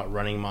things about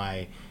running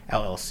my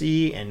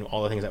LLC and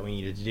all the things that we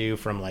needed to do,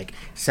 from like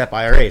SEP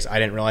IRAs. I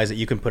didn't realize that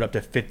you can put up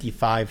to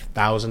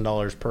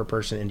 $55,000 per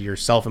person into your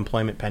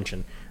self-employment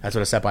pension. That's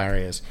what a SEP IRA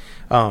is.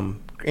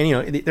 And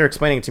they're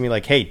explaining it to me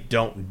like, hey,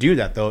 don't do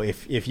that though.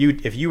 If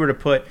you were to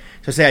put,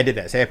 so say I did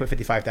that, say I put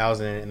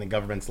 55,000 in, and the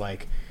government's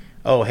like,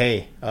 oh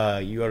hey,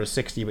 you owed us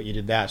 60, but you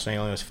did that, so now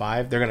you only owes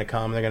 5. They're gonna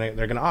come,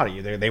 they're gonna audit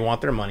you. They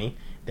want their money,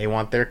 they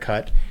want their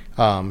cut.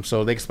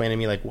 So they explain to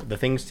me like the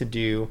things to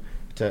do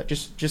to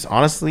just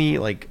honestly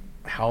like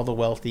how the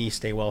wealthy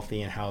stay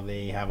wealthy and how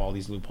they have all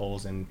these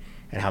loopholes and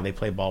how they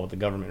play ball with the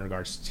government in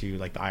regards to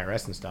like the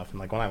IRS and stuff. And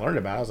like when I learned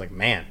about it, I was like,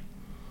 man,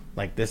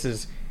 like this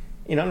is.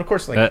 And of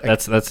course, like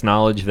that's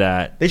knowledge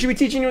that they should be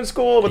teaching you in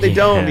school, but they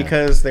don't,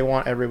 because they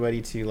want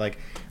everybody to like.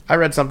 I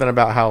read something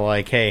about how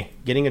like, hey,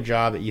 getting a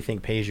job that you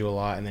think pays you a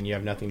lot and then you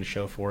have nothing to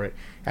show for it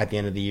at the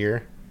end of the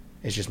year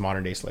is just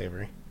modern day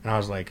slavery. And I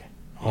was like,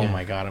 oh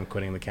my God, I'm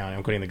quitting the county,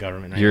 I'm quitting the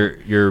government.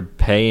 You're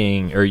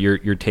paying, or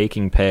you're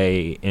taking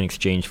pay in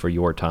exchange for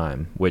your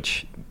time,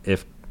 which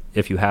if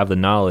you have the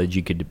knowledge,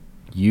 you could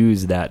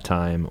use that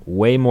time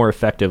way more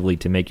effectively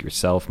to make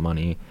yourself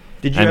money.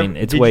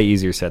 It's way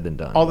easier said than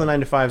done. All the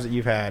 9-to-5s that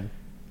you've had,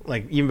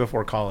 like even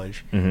before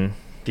college,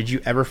 did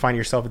you ever find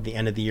yourself at the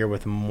end of the year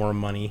with more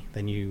money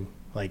than you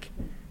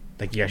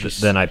you actually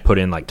than I put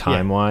in like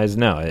time wise?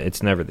 No,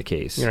 it's never the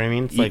case. You know what I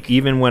mean? It's like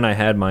even when I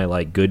had my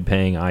like good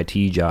paying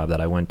IT job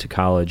that I went to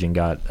college and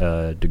got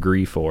a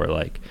degree for,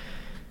 like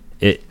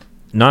it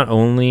not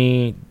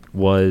only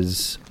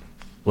was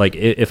like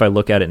if I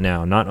look at it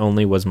now, not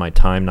only was my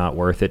time not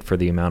worth it for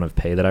the amount of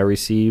pay that I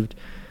received,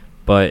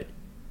 but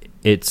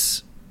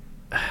it's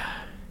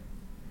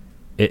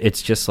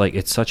just like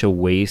it's such a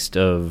waste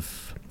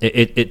of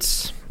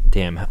it's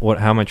damn, how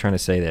am I trying to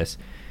say this?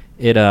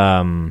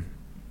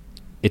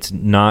 It's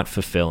not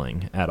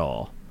fulfilling at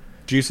all.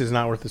 Juice is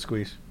not worth the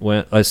squeeze.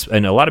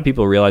 And a lot of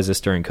people realize this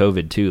during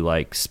COVID too,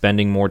 like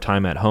spending more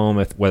time at home,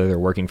 whether they're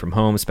working from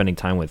home, spending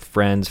time with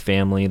friends,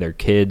 family, their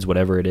kids,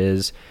 whatever it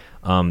is.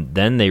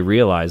 Then they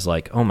realize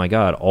like, oh my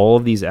God, all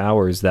of these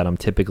hours that I'm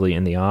typically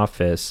in the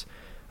office,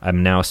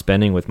 I'm now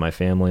spending with my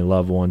family,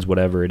 loved ones,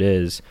 whatever it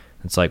is.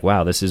 It's like,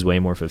 wow, this is way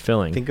more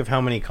fulfilling. Think of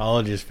how many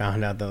colleges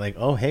found out that like,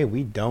 oh, hey,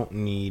 we don't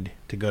need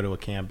to go to a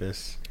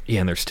campus. Yeah,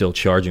 and they're still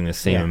charging the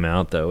same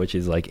amount though, which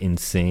is like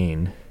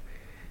insane.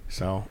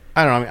 So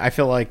I don't know. I mean, I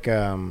feel like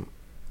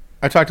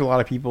I talked to a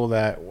lot of people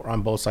that were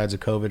on both sides of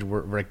COVID,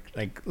 were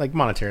like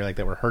monetary, like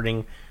that were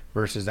hurting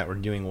versus that were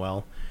doing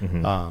well.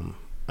 Mm-hmm.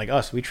 Like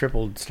us, we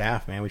tripled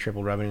staff, man. We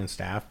tripled revenue and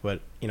staff,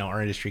 but you know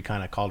our industry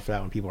kind of called for that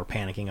when people were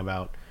panicking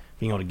about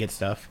being able to get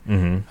stuff.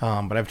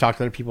 Mm-hmm. But I've talked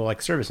to other people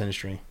like service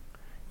industry,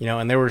 you know,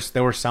 and there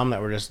were some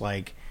that were just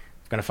like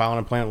going to file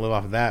unemployment and live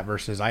off of that.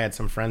 Versus I had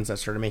some friends that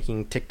started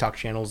making TikTok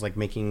channels, like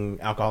making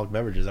alcoholic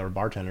beverages that were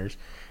bartenders,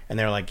 and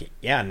they're like,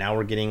 yeah, now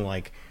we're getting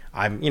like.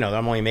 I'm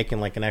only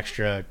making like an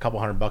extra couple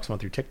 $100 a month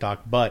through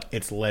TikTok, but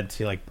it's led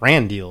to like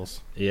brand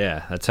deals.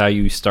 Yeah, that's how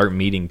you start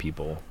meeting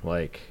people.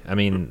 Like, I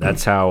mean,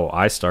 that's how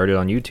I started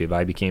on YouTube.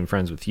 I became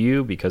friends with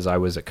you because I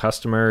was a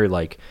customer,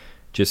 like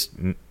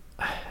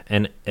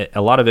and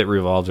a lot of it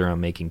revolves around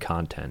making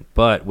content.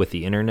 But with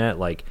the internet,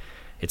 like,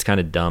 it's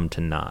kind of dumb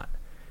to not.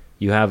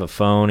 You have a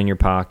phone in your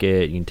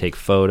pocket, you can take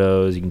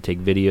photos, you can take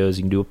videos,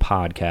 you can do a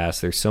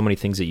podcast. There's so many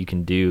things that you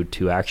can do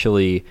to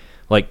actually,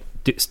 like,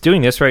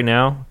 doing this right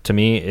now to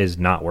me is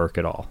not work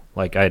at all.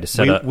 Like I had to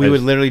set up. We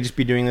would literally just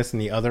be doing this in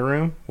the other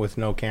room with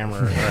no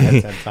camera or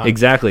headsets on.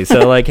 Exactly.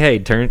 So like, hey,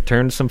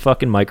 turn some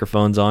fucking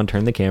microphones on,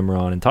 turn the camera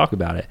on, and talk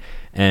about it.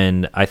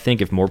 And I think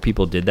if more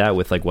people did that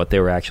with like what they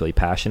were actually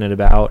passionate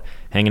about,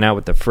 hanging out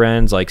with the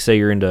friends, like say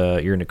you're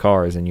into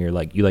cars and you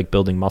like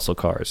building muscle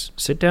cars,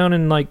 sit down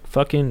and like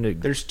fucking.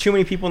 There's too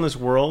many people in this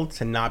world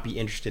to not be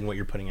interested in what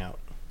you're putting out.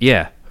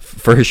 Yeah.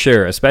 For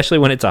sure, especially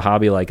when it's a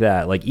hobby like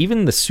that. Like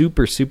even the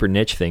super, super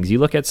niche things. You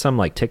look at some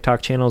like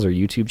TikTok channels or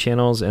YouTube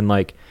channels and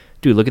like,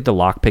 dude, look at the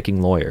lock-picking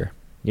lawyer.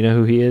 You know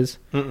who he is?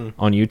 Mm-mm.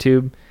 On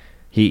YouTube?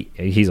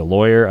 He's a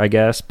lawyer, I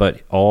guess,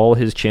 but all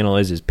his channel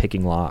is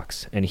picking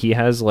locks. And he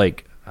has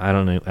like, I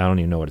don't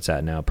even know what it's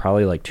at now,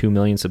 probably like 2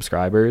 million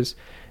subscribers.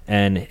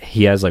 And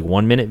he has like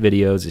 1-minute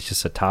videos. It's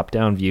just a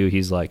top-down view.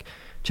 He's like,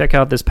 check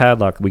out this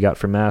padlock we got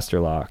from Master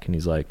Lock. And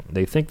he's like,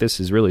 they think this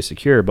is really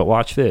secure, but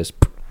watch this.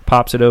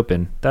 Pops it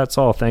open. That's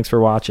all. Thanks for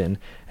watching.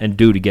 And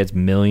dude, he gets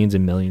millions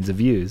and millions of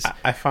views.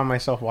 I found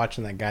myself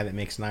watching that guy that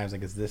makes knives.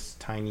 Like, is this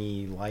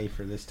tiny life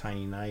or this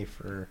tiny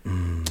knife or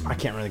I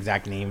can't remember the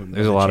exact name.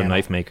 There's a lot of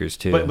knife makers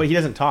too. But he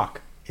doesn't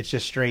talk. It's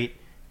just straight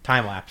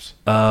time lapse.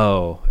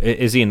 Oh,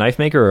 is he a knife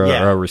maker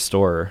or a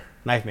restorer?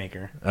 Knife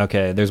maker.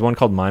 Okay, there's one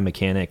called My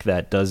Mechanic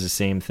that does the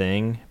same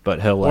thing,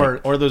 but he'll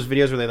like or those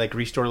videos where they like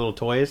restore little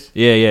toys.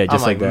 Yeah,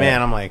 just like that.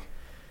 Man, I'm like,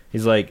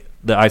 he's like.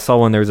 I saw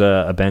one. There's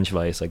a bench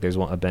vise. Like there's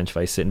a bench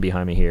vise sitting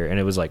behind me here, and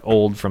it was like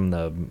old from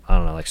the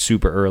like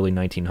super early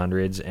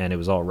 1900s, and it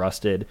was all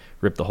rusted.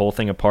 Ripped the whole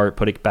thing apart,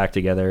 put it back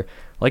together,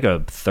 like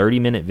a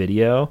 30-minute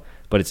video.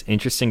 But it's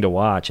interesting to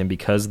watch, and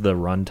because the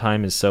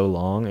runtime is so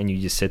long, and you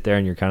just sit there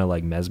and you're kind of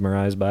like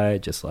mesmerized by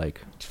it, just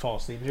fall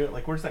asleep to it.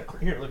 Like where's that?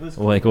 Here, look at this.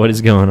 Like what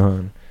is going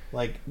on?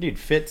 Like dude,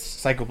 Fitz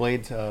Psycho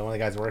Blades, one of the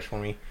guys that works for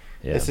me.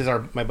 Yeah. This is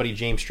my buddy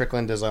James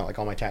Strickland does like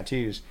all my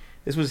tattoos.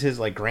 This was his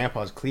like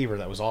grandpa's cleaver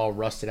that was all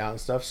rusted out and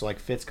stuff. So like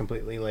Fitz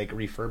completely like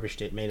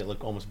refurbished it, made it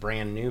look almost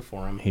brand new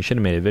for him. He should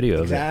have made a video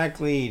of it.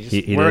 Exactly.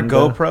 Just wear a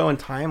GoPro and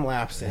time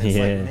lapse it. It's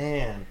like,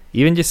 man.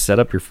 Even just set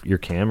up your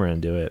camera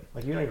and do it.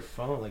 Like even on your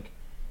phone, like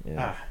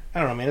I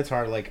don't know, man. It's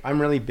hard. Like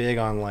I'm really big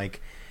on like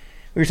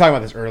we were talking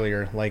about this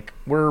earlier. Like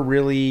we're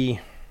really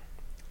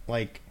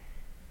like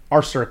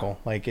our circle.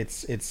 Like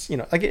it's you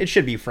know like it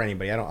should be for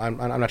anybody. I'm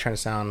not trying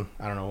to sound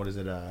I don't know what is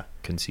it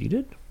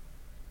conceited.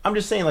 I'm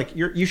just saying, like,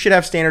 you should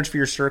have standards for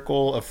your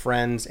circle of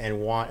friends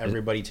and want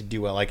everybody to do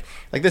well. Like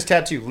this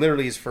tattoo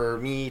literally is for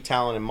me,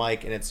 Talon, and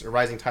Mike, and it's a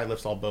rising tide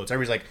lifts all boats.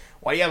 Everybody's like,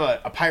 why do you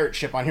have a pirate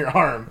ship on your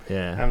arm?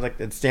 Yeah. And I was like,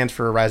 it stands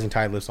for rising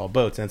tide lifts all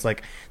boats. And it's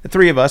like the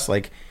three of us,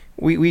 like,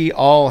 we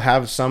all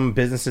have some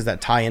businesses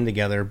that tie in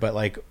together, but,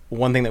 like,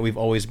 one thing that we've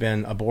always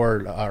been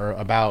aboard or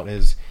about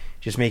is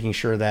just making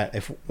sure that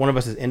if one of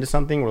us is into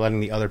something, we're letting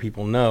the other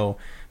people know.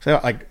 So,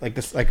 like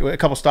this, like a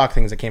couple stock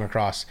things that came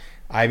across.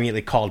 I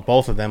immediately called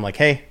both of them like,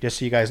 hey, just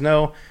so you guys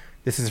know,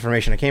 this is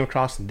information I came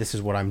across, and this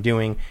is what I'm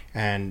doing,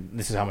 and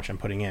this is how much I'm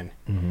putting in.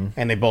 Mm-hmm.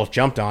 And they both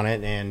jumped on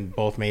it and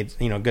both made,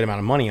 a good amount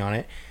of money on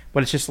it.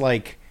 But it's just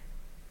like,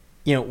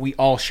 we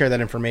all share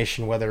that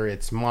information, whether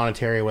it's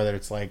monetary, whether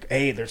it's like,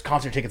 hey, there's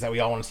concert tickets that we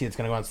all want to see that's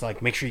going to go on. So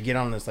like, make sure you get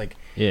on this. Like,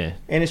 yeah.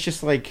 And it's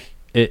just like,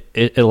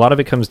 a lot of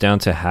it comes down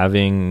to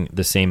having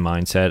the same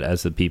mindset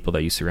as the people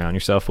that you surround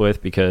yourself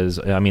with, because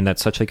I mean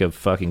that's such like a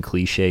fucking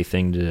cliche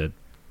thing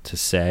to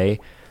say,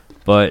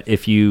 but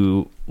if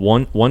you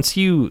once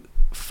you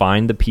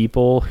find the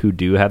people who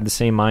do have the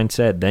same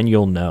mindset, then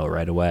you'll know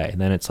right away.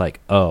 And then it's like,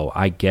 oh,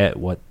 I get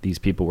what these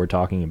people were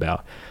talking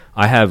about.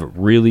 I have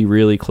really,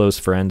 really close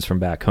friends from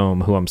back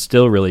home who I'm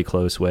still really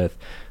close with.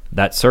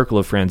 That circle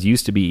of friends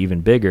used to be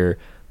even bigger,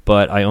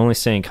 but I only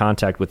stay in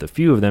contact with a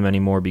few of them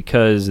anymore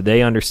because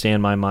they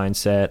understand my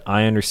mindset.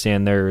 I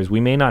understand theirs. We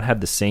may not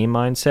have the same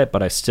mindset,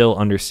 but I still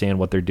understand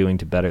what they're doing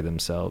to better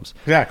themselves.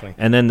 Exactly.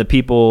 And then the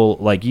people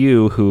like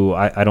you who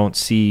I don't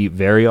see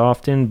very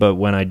often, but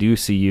when I do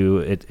see you,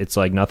 it's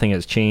like nothing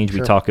has changed.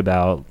 Sure. We talk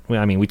about,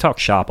 I mean, we talk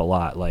shop a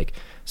lot, like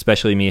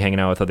especially me hanging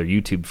out with other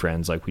YouTube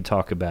friends. Like we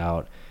talk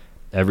about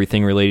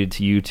everything related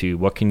to YouTube.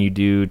 What can you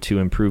do to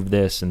improve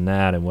this and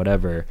that and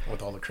whatever?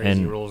 With all the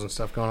crazy rules and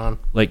stuff going on.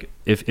 Like,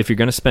 if you're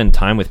going to spend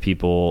time with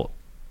people,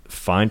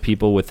 find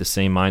people with the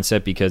same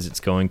mindset, because it's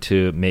going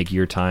to make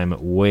your time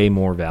way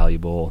more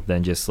valuable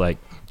than just, like,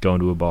 going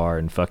to a bar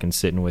and fucking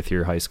sitting with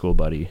your high school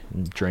buddy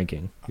and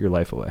drinking your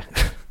life away.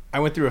 I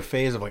went through a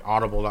phase of, like,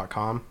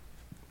 Audible.com.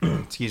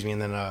 Excuse me,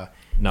 and then...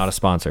 Not a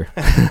sponsor.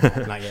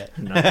 Not yet.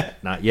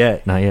 Not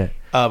yet.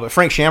 But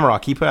Frank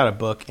Shamrock, he put out a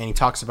book, and he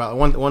talks about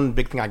one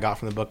big thing I got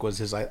from the book was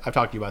his. I've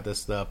talked to you about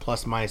this, the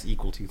plus minus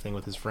equal to thing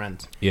with his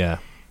friends. Yeah.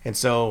 And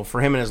so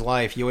for him in his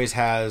life, he always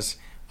has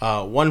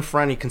one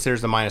friend he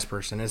considers the minus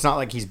person. It's not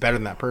like he's better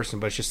than that person,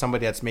 but it's just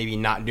somebody that's maybe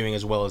not doing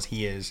as well as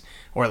he is,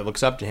 or that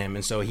looks up to him.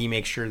 And so he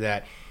makes sure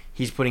that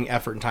he's putting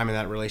effort and time in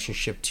that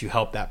relationship to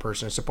help that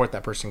person, support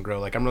that person grow.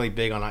 Like, I'm really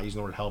big on not using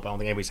the word help. I don't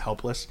think anybody's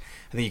helpless.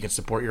 I think you can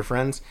support your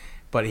friends.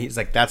 But he's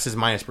like, that's his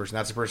minus person.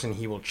 That's the person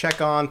he will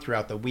check on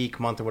throughout the week,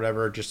 month, or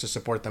whatever, just to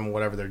support them,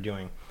 whatever they're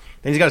doing.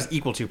 Then he's got his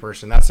equal to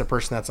person. That's the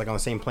person that's like on the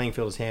same playing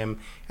field as him,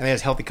 and he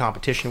has healthy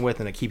competition with,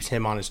 and it keeps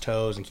him on his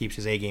toes and keeps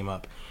his A game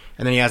up.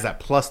 And then he has that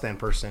plus then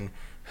person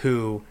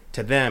who,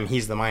 to them,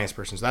 he's the minus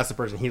person. So that's the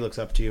person he looks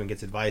up to and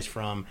gets advice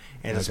from,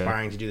 and is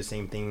aspiring to do the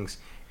same things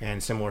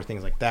and similar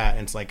things like that.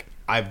 And it's like,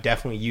 I've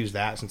definitely used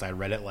that since I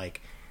read it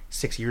like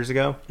 6 years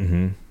ago.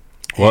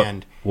 Mm-hmm.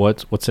 And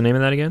what's the name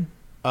of that again?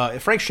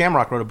 Frank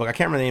Shamrock wrote a book. I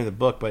can't remember the name of the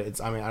book, but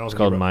it's. I mean, I don't. It's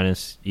called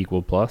Minus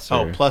Equal Plus.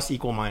 Or? Oh, plus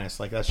equal minus.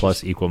 Like that's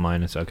plus equal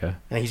minus. Okay.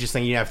 And he's just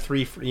saying you have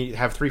three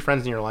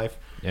friends in your life.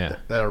 Yeah.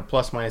 That are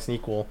plus, minus, and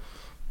equal.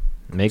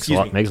 Makes a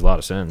lot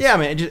of sense. Yeah, I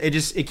mean,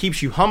 it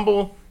keeps you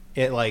humble.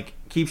 It like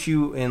keeps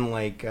you in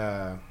like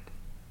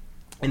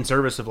in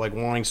service of like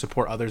wanting to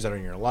support others that are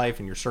in your life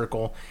and your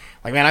circle.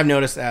 Like, man, I've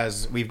noticed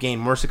as we've gained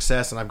more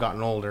success and I've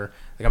gotten older.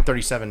 Like, I'm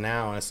 37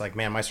 now, and it's like,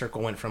 man, my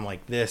circle went from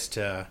like this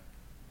to,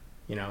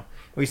 you know.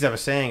 We used to have a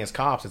saying as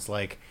cops. It's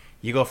like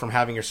you go from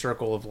having your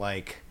circle of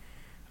like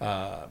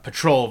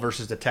patrol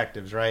versus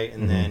detectives, right?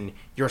 And then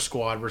your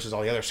squad versus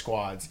all the other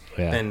squads.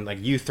 Yeah. Then like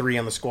you three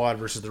on the squad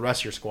versus the rest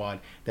of your squad.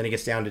 Then it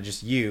gets down to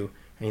just you.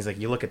 And he's like,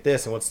 you look at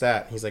this, and what's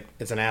that? He's like,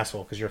 it's an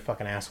asshole because you're a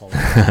fucking asshole.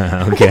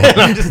 Okay. And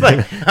I'm just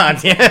like, oh,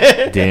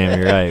 damn. Damn,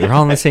 you're right. We're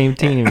all on the same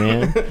team,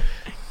 man.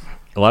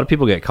 A lot of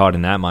people get caught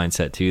in that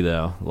mindset too,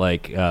 though.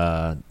 Like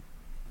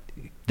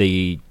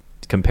they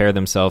compare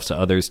themselves to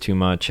others too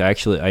much. I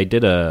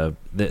did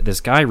this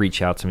guy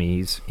reach out to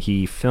me.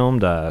 He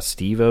filmed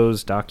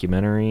Steve-O's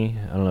documentary.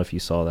 I don't know if you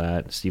saw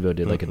that. Steve-O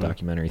did like a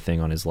documentary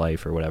thing on his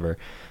life or whatever.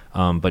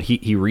 But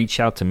he reached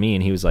out to me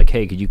and he was like,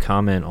 hey, could you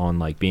comment on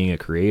like being a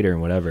creator and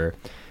whatever?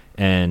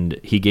 And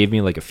he gave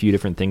me like a few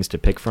different things to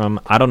pick from.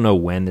 I don't know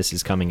when this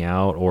is coming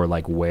out or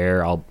like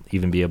where I'll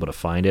even be able to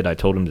find it. I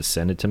told him to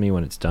send it to me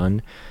when it's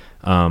done.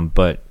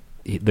 But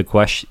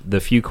the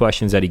few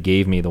questions that he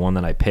gave me, the one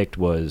that I picked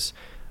was,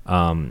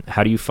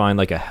 how do you find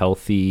like a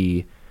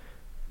healthy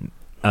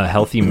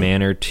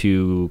manner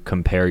to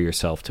compare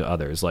yourself to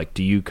others? Like,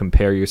 do you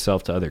compare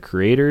yourself to other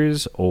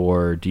creators,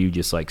 or do you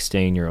just like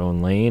stay in your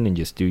own lane and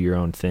just do your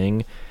own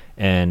thing?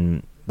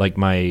 And like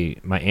my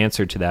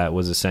answer to that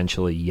was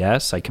essentially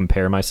yes, I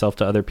compare myself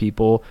to other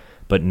people,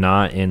 but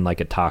not in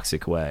like a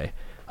toxic way.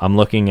 I'm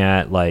looking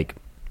at like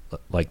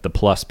the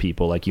plus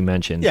people, like you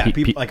mentioned. Yeah,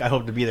 people like I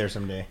hope to be there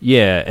someday.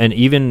 Yeah, and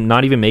even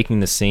not even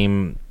making the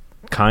same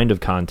kind of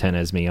content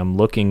as me. I'm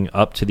looking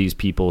up to these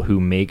people who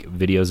make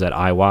videos that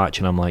I watch,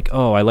 and I'm like,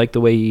 oh, I like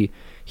the way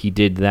he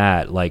did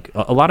that. Like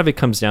a lot of it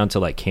comes down to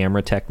like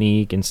camera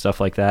technique and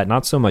stuff like that.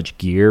 Not so much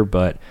gear,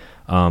 but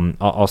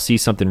I'll see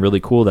something really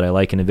cool that I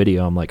like in a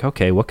video. I'm like,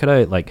 okay, what could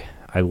I like?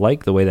 I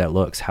like the way that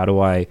looks. How do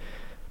I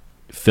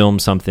film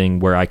something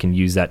where I can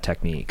use that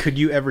technique? Could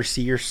you ever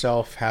see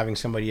yourself having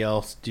somebody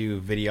else do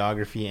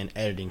videography and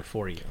editing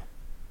for you?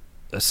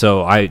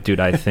 So I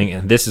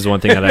think this is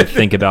one thing that I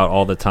think about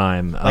all the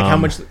time. Like how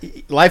much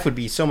life would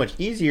be so much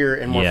easier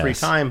and more free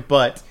time,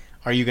 but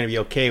are you going to be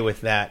okay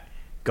with that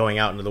going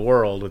out into the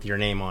world with your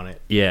name on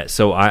it? Yeah.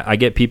 So I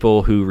get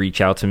people who reach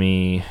out to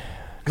me.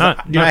 I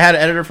had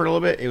an editor for a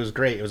little bit. It was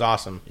great. It was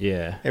awesome.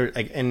 Yeah.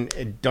 And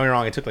don't get me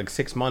wrong, it took like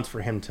 6 months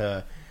for him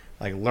to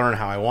like learn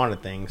how I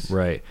wanted things.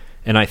 Right.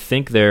 And I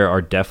think there are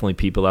definitely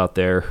people out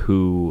there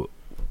who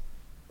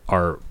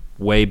are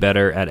way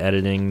better at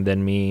editing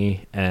than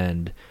me,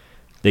 and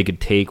they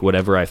could take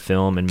whatever I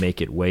film and make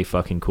it way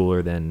fucking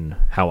cooler than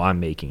how I'm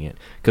making it.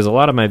 Because a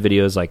lot of my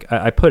videos, like,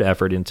 I put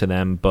effort into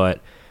them, but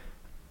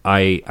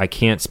I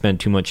can't spend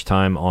too much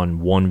time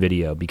on one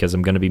video because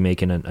I'm going to be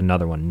making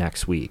another one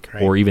next week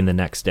or even the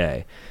next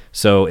day.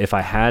 So if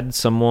I had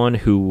someone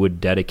who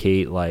would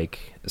dedicate,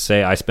 like,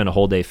 say I spend a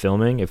whole day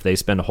filming, if they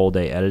spend a whole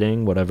day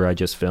editing whatever I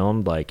just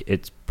filmed, like,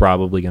 it's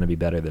probably going to be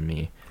better than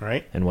me.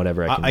 Right. And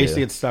whatever I can do. I used to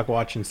get stuck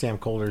watching Sam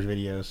Colder's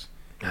videos.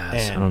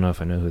 I don't know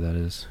if I know who that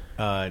is.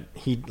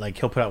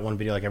 He'll put out one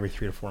video like every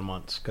 3 to 4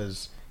 months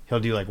because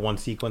he'll do like one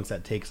sequence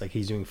that takes, like,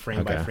 he's doing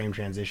frame by frame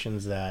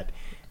transitions that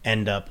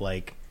end up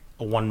like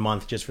 1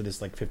 month just for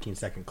this like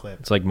 15-second clip.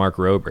 It's like Mark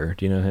Rober.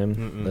 Do you know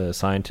him? The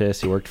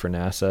scientist. He worked for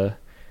NASA.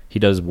 He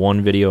does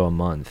one video a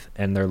month,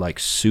 and they're like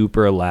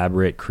super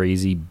elaborate,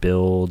 crazy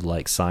build,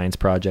 like science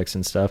projects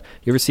and stuff.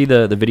 You ever see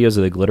the videos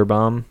of the glitter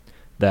bomb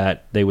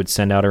that they would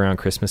send out around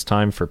Christmas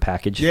time for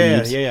package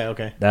feeds? Yeah,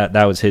 okay.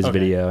 That was his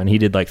video, and he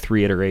did like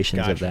 3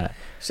 iterations of that.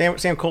 Sam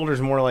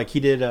Colder's more like, he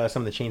did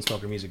some of the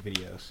Chainsmoker music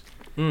videos.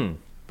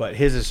 But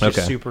his is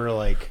just super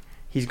like,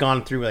 he's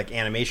gone through like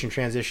animation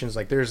transitions.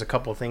 Like there's a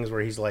couple of things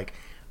where he's like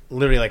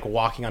literally like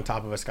walking on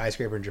top of a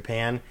skyscraper in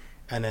Japan,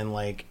 and then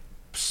like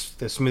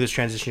the smoothest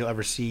transition you'll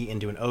ever see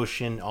into an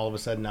ocean. All of a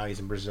sudden now he's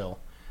in Brazil.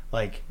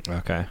 Like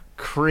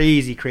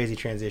crazy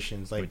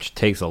transitions. Like, which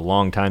takes a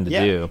long time to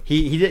do.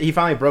 He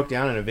finally broke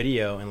down in a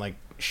video and like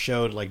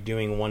showed like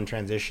doing one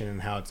transition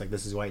and how it's like,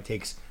 this is why it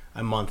takes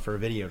a month for a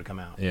video to come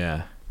out.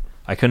 Yeah.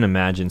 I couldn't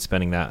imagine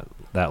spending that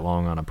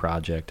long on a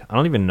project. I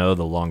don't even know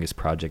the longest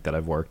project that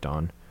I've worked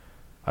on.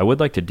 I would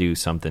like to do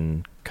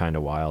something kind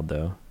of wild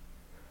though.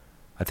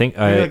 I think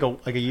maybe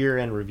like a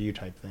year-end review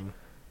type thing.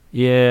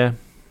 Yeah,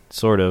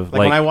 sort of. Like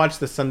when I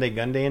watched the Sunday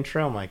Gunday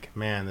intro, I'm like,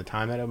 man, the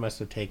time that it must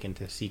have taken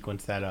to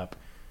sequence that up.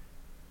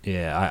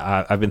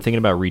 Yeah, I've been thinking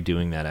about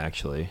redoing that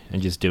actually,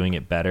 and just doing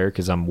it better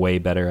because I'm way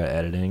better at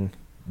editing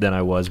than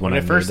I was when I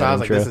first made that I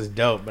was intro. like, this is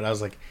dope, but I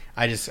was like,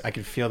 I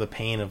could feel the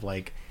pain of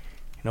like,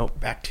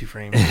 back 2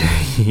 frames.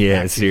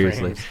 Yeah,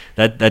 seriously,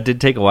 that did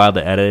take a while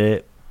to edit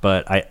it,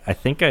 but I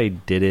think I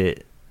did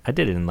it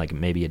in like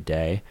maybe a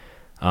day.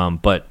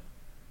 But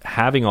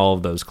having all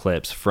of those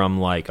clips from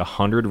like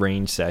 100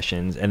 range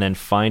sessions and then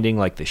finding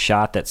like the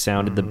shot that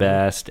sounded the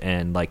best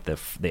and like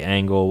the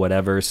angle,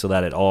 whatever, so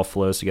that it all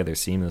flows together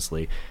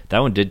seamlessly. That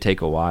one did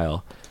take a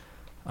while.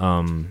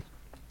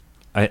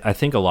 I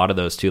think a lot of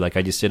those too, like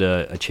I just did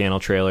a channel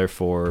trailer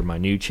for my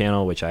new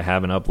channel, which I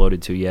haven't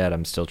uploaded to yet.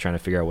 I'm still trying to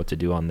figure out what to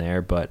do on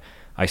there, but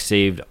I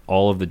saved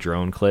all of the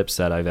drone clips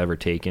that I've ever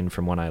taken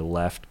from when I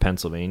left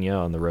Pennsylvania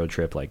on the road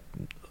trip like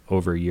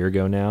over a year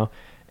ago now,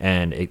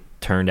 and it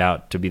turned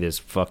out to be this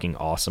fucking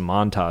awesome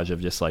montage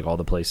of just like all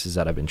the places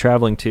that I've been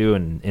traveling to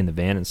and in the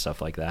van and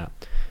stuff like that.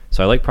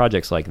 So I like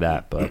projects like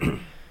that, but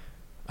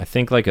I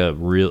think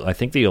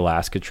the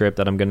Alaska trip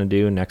that I'm going to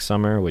do next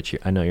summer, which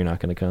I know you're not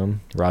going to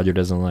come. Roger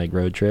doesn't like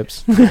road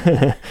trips.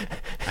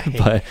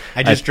 But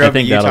I just drove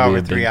to Utah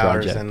for 3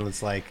 hours project. And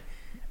it's like,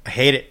 I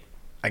hate it.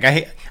 Like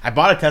I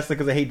bought a Tesla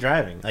because I hate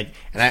driving. Like,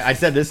 and I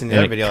said this in the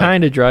other video. It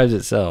kind of drives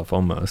itself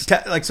almost.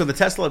 So the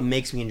Tesla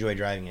makes me enjoy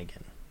driving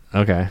again.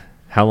 Okay,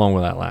 how long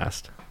will that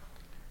last?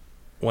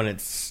 When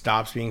it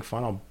stops being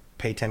fun, I'll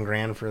pay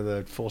 $10,000 for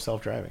the full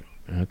self-driving.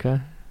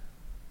 Okay,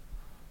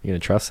 you gonna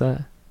trust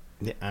that?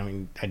 Yeah, I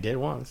mean, I did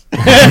once.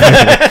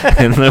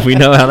 And we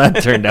know how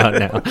that turned out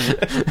now.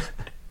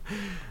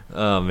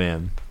 Oh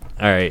man.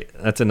 All right,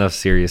 that's enough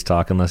serious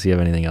talk unless you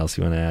have anything else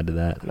you want to add to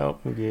that.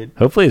 Nope, I'm good.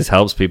 Hopefully this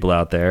helps people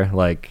out there.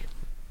 Like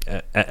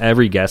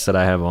every guest that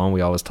I have on,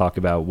 we always talk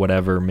about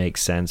whatever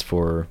makes sense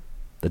for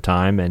the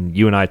time, and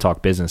you and I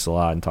talk business a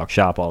lot and talk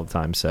shop all the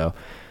time. So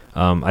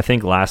I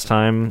think last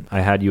time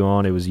I had you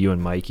on, it was you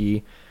and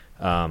Mikey.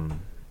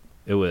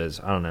 It was,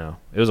 I don't know,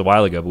 it was a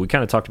while ago, but we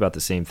kind of talked about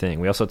the same thing.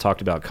 We also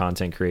talked about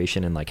content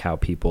creation and like how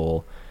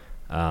people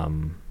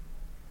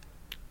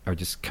are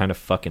just kind of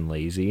fucking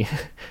lazy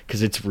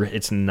because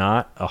it's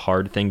not a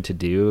hard thing to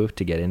do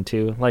to get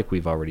into, like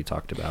we've already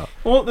talked about.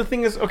 Well, the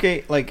thing is,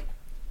 okay, like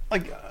we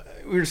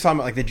were just talking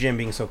about like the gym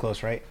being so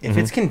close, right? If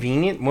it's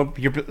convenient,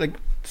 you're like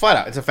flat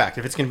out, it's a fact.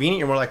 If it's convenient,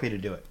 you're more likely to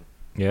do it.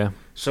 Yeah.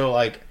 So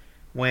like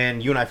when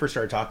you and I first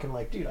started talking,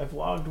 like, dude, I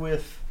vlogged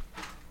with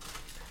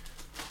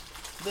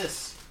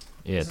this.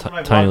 Yeah,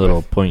 tiny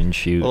little point and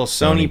shoot, little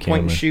Sony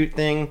point and shoot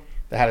thing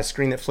that had a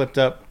screen that flipped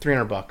up,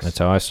 $300. That's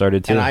how I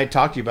started too. And I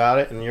talked to you about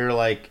it, and you're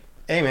like,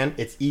 "Hey, man,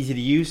 it's easy to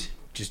use.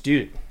 Just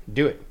do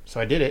it." So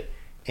I did it,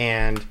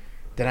 and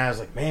then I was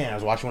like, "Man," I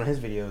was watching one of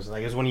his videos, and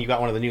like it was when you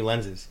got one of the new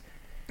lenses.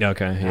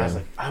 Okay. And yeah. I was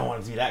like, I don't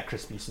want to be that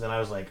crispy. So then I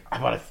was like, I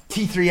bought a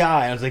T3i.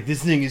 I was like,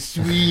 this thing is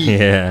sweet.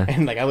 Yeah.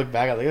 And like I look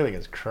back, I was like, I think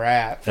it's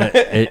crap.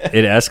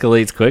 it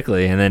escalates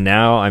quickly, and then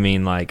now, I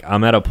mean, like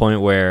I'm at a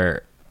point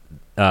where,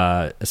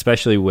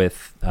 especially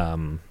with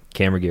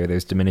camera gear,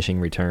 there's diminishing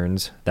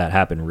returns that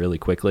happen really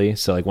quickly.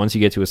 So like once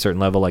you get to a certain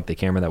level, like the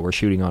camera that we're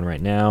shooting on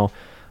right now,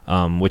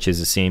 which is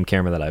the same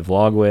camera that I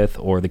vlog with,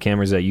 or the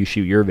cameras that you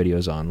shoot your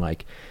videos on,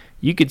 like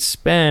you could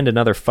spend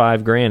another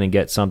 $5,000 and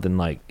get something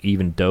like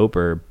even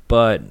doper,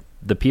 but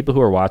the people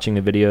who are watching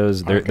the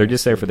videos, they're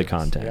just there for the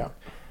content. Yeah.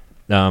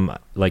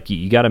 Like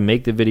you got to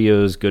make the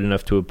videos good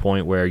enough to a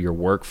point where your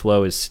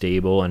workflow is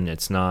stable and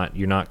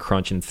you're not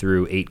crunching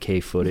through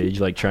 8K footage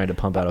like trying to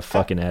pump out a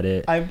fucking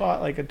edit. I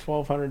bought like a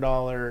 $1,200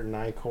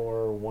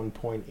 Nikkor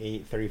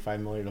 1.8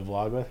 35mm to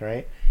vlog with,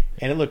 right?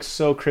 And it looks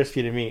so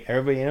crispy to me.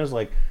 Everybody knows,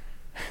 like,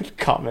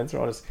 comments are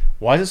all just,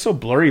 why is it so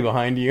blurry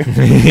behind you? I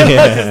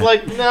was just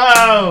like,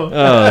 no.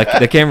 Oh,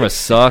 the camera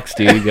sucks,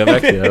 dude. Go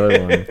back to the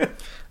other one.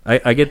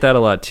 I get that a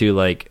lot too.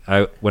 Like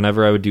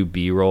whenever I would do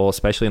B-roll,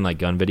 especially in like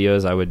gun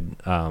videos, I would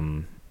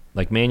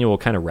like manual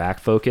kind of rack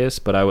focus,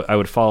 but I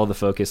would follow the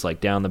focus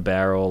like down the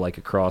barrel, like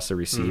across the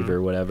receiver,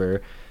 or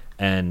whatever.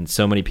 And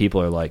so many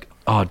people are like,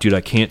 "Oh, dude,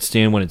 I can't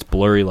stand when it's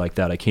blurry like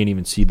that. I can't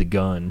even see the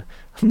gun."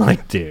 I'm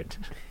like, dude,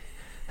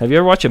 have you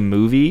ever watched a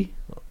movie?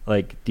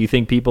 Like, do you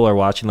think people are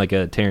watching like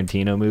a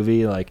Tarantino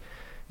movie? Like,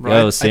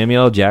 yo,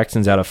 Samuel L.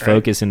 Jackson's out of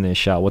focus in this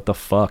shot. What the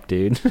fuck,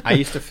 dude? I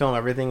used to film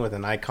everything with a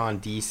Nikon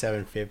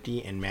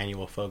D750 and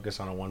manual focus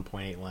on a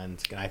 1.8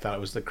 lens. And I thought it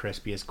was the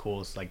crispiest,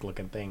 coolest, like,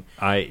 looking thing.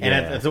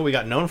 That's what we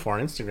got known for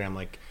on Instagram.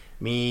 Like,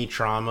 me,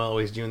 Trauma,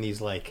 always doing these,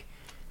 like,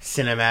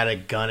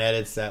 cinematic gun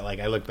edits that, like,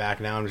 I look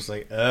back now, I'm just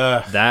like,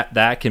 ugh.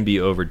 That can be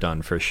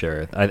overdone for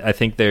sure. I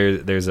think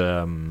there's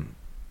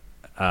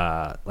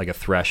like a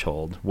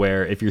threshold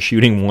where if you're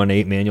shooting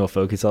 1.8 manual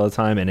focus all the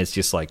time and it's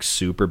just like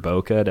super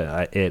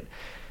bokeh,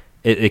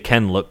 it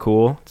can look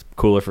cool. It's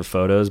cooler for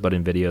photos, but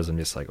in videos I'm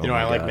just like, oh, you know,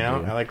 my I like God, now.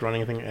 dude. I like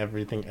running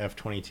everything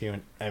f/22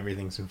 and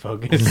everything's in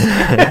focus.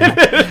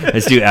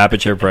 Let's do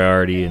aperture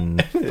priority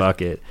and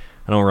fuck it.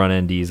 I don't run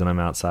NDs when I'm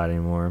outside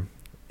anymore.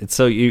 It's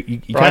so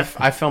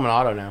I film in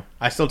auto now.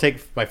 I still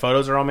take my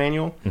photos are all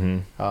manual,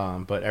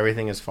 but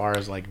everything as far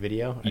as like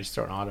video, I just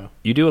throw in auto.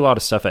 You do a lot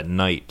of stuff at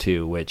night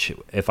too, which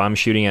if I'm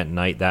shooting at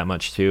night that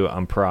much too,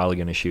 I'm probably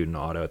going to shoot in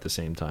auto at the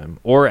same time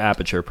or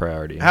aperture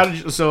priority.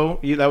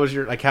 That was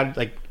your like how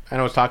like I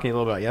know I was talking to you a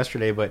little about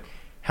yesterday, but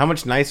how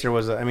much nicer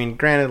was it? I mean,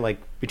 granted, like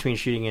between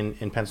shooting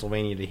in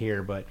Pennsylvania to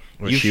here, but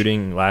we're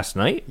shooting last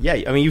night. Yeah,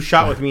 I mean, you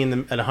shot with me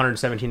at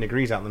 117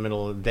 degrees out in the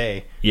middle of the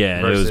day. Yeah,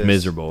 versus, it was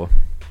miserable.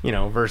 You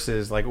know,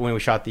 versus like when we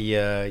shot the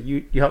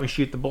you helped me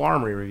shoot the Bull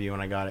Armory review when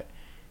I got it,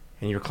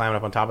 and you were climbing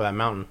up on top of that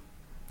mountain.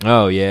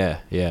 Oh yeah.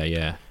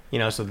 You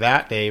know, so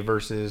that day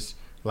versus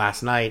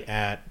last night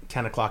at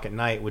 10 o'clock at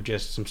night with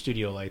just some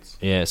studio lights.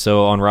 Yeah,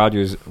 so on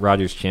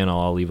Roger's channel,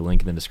 I'll leave a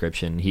link in the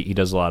description. He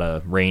does a lot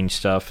of range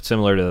stuff,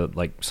 similar to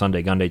like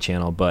Sunday Gun Day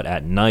channel, but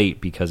at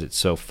night because it's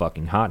so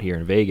fucking hot here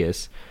in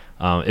Vegas.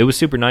 It was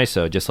super nice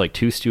though, just like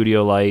 2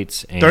 studio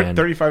lights and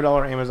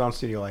 $35 Amazon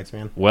studio lights,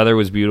 man. Weather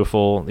was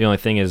beautiful. The only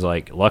thing is,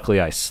 like, luckily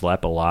I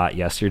slept a lot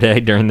yesterday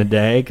during the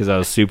day because I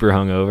was super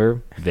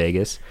hungover.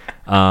 Vegas.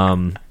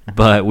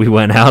 But we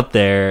went out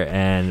there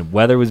and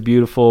weather was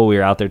beautiful. We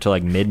were out there till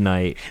like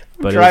midnight.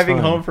 But driving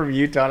home from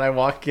Utah, and I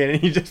walk in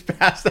and you just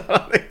passed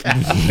out on the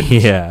couch.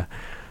 Yeah.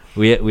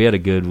 We had a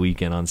good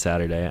weekend on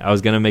Saturday. I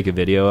was gonna make a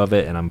video of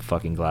it, and I'm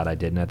fucking glad I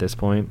didn't at this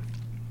point.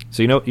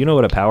 So you know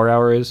what a power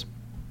hour is?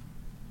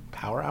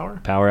 Power hour?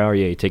 Power hour,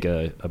 yeah. You take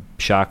a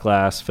shot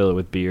glass, fill it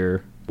with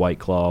beer, White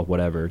Claw,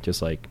 whatever,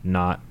 just like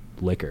not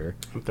liquor.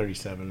 I'm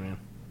 37, man.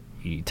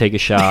 You take a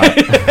shot.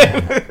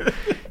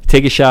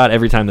 Take a shot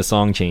every time the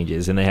song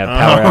changes, and they have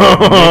power hour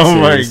mixes.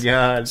 Oh my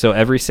God. So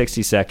every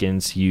 60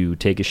 seconds you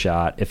take a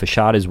shot. If a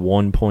shot is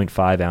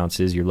 1.5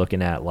 ounces, you're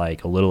looking at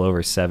like a little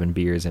over 7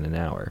 beers in an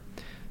hour.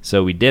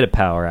 So we did a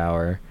power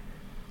hour,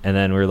 and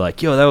then we were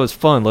like, yo, that was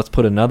fun, let's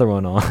put another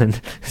one on.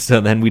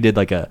 So then we did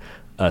like a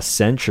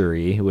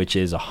century, which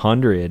is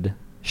 100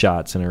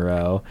 shots in a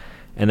row.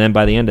 And then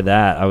by the end of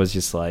that, I was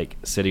just like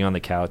sitting on the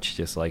couch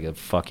just like a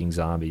fucking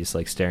zombie, just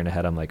like staring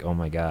ahead. I'm like, oh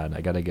my God,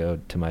 I gotta go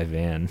to my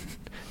van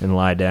and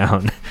lie down.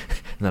 And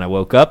then I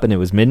woke up and it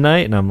was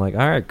midnight, and I'm like,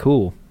 all right,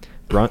 cool.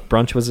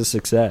 Brunch was a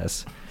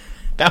success.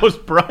 That was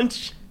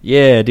brunch?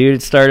 Yeah, dude,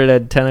 it started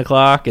at 10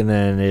 o'clock and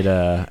then it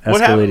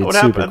escalated what super happened?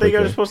 I think you quickly.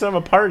 were supposed to have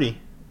a party.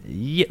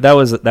 Yeah, that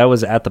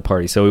was at the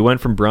party. So we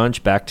went from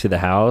brunch back to the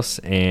house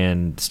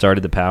and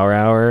started the power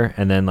hour,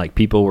 and then like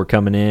people were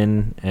coming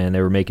in and they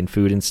were making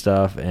food and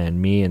stuff,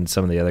 and me and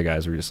some of the other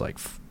guys were just like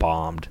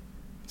bombed,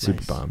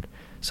 super bombed.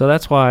 So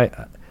that's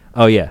why.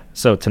 Oh yeah.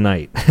 So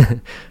tonight,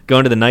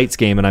 going to the Knights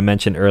game, and I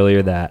mentioned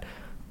earlier that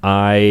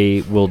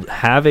I will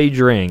have a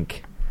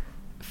drink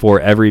for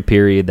every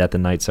period that the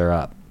Knights are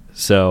up.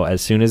 So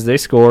as soon as they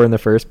score in the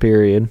first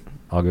period,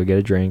 I'll go get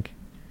a drink.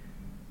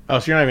 Oh,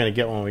 so you're not even gonna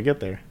get one when we get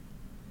there?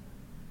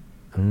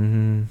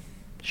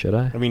 Should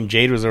I? I mean,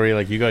 Jade was already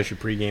like, you guys should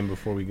pregame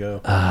before we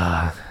go.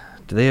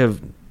 Do they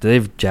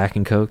have Jack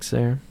and Cokes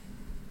there?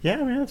 Yeah,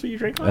 man, that's what you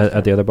drink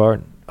at the other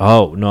bar.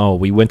 Oh no,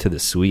 we went to the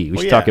suite. We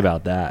should talk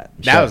about that.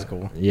 That was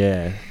cool.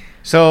 Yeah.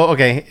 So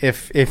okay,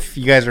 if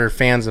you guys are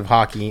fans of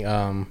hockey,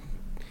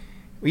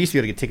 we used to be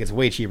able to get tickets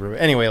way cheaper. But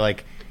anyway,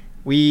 like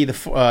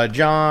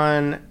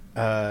John,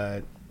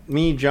 Town,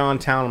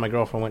 and my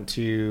girlfriend went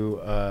to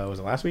was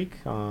it last week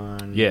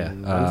on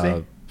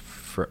Wednesday?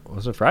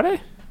 Was it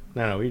Friday?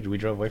 No, we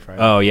drove away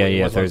Friday. Oh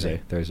yeah,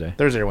 Thursday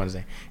or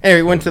Wednesday.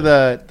 Anyway, we went to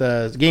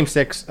the game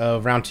 6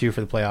 of round 2 for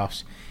the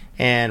playoffs,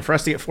 And for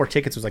us to get 4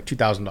 tickets was like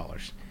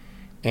 $2,000.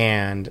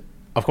 And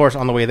of course,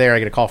 on the way there, I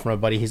get a call from a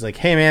buddy. He's like,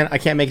 "Hey, man, I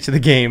can't make it to the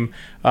game.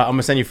 I'm going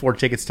to send you 4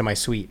 tickets to my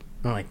suite."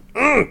 I'm like,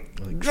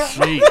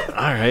 sweet.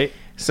 All right.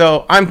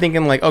 So I'm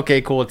thinking like,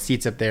 okay, cool. It's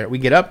seats up there. We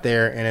get up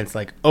there and it's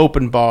like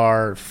open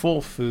bar,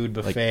 full food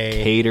buffet, like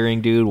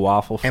catering, dude,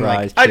 waffle fries. And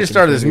like, I just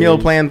started this meal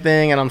plan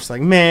thing, and I'm just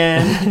like,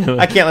 man,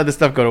 I can't let this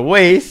stuff go to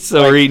waste.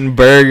 So like, we're eating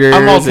burgers.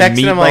 I'm all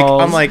texting him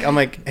meatballs. I'm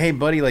like, hey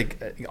buddy,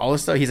 like all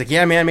this stuff. He's like,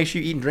 yeah, man, make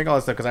sure you eat and drink all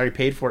this stuff because I already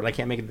paid for it. And I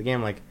can't make it to the game.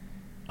 I'm like,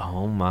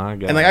 oh my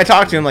god. And like I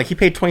talked to him, like he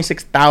paid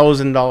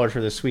 $26,000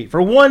 for the suite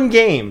for 1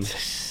 game.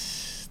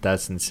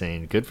 That's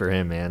insane. Good for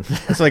him, man.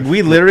 It's like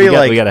we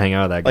literally we got to hang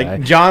out with that guy.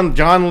 Like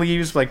John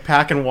leaves like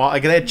packing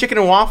like they had chicken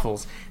and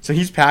waffles, so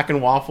he's packing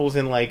waffles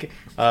in like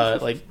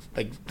the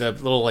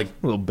little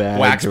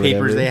wax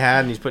papers they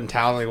had, and he's putting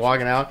towel and like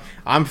walking out.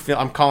 I'm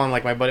calling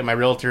like my buddy, my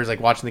realtor's like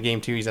watching the game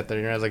too. He's at the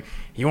arena. I was like,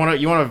 you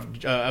want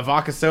a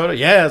vodka soda?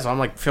 Yeah. So I'm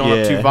like filling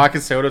up 2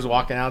 vodka sodas,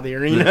 walking out of the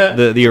arena.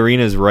 The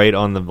arena's right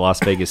on the Las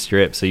Vegas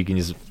Strip, so you can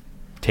just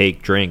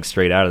take drinks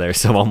straight out of there.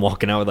 So I'm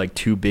walking out with like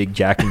 2 big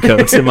Jack and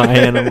Cokes in my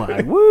hand. I'm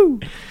like, woo.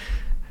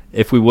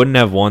 If we wouldn't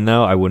have won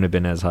though, I wouldn't have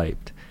been as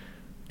hyped.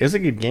 It was a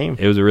good game.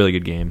 It was a really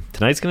good game.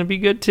 Tonight's gonna be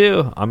good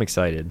too. I'm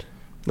excited.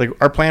 Like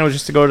our plan was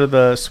just to go to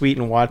the suite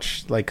and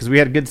watch, like, because we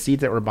had good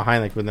seats that were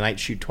behind, like, where the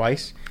Knights shoot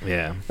twice.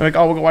 Yeah. We're like,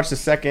 oh, we'll go watch the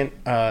second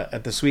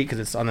at the suite because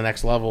it's on the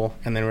next level.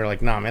 And then we were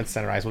like, nah, man, it's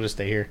center ice. We'll just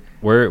stay here.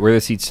 Where are the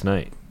seats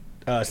tonight?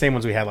 Same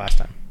ones we had last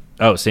time.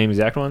 Oh, same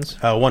exact ones?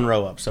 1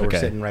 row up. So we're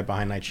sitting right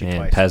behind Knights shoot Man,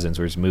 twice. Peasants.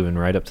 We're just moving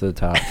right up to the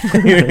top.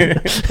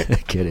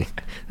 Kidding.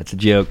 That's a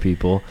joke,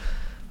 people.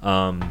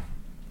 All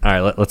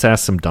right, let's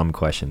ask some dumb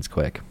questions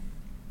quick.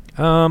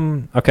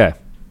 Okay.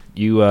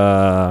 You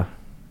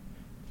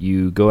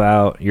go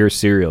out, you're a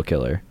serial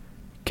killer,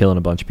 killing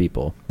a bunch of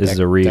people. This is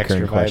a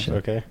recurring question.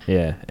 Okay.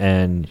 Yeah,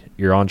 and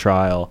you're on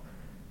trial,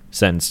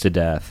 sentenced to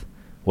death.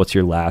 What's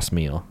your last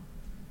meal?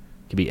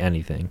 Could be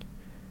anything.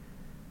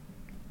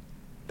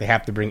 They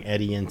have to bring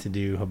Eddie in to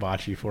do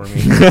hibachi for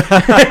me.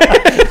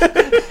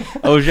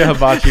 Oja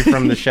hibachi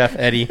from the chef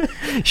Eddie.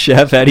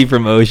 Chef Eddie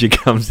from Oja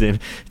comes in.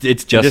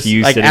 It's just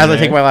you like sitting as there. I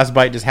take my last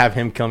bite, just have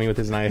him kill me with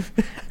his knife.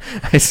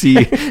 I see,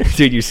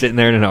 dude. You're sitting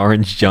there in an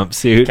orange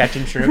jumpsuit,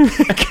 catching shrimp,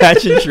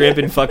 catching shrimp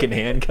in fucking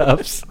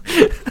handcuffs.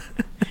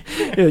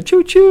 Yeah,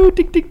 choo choo,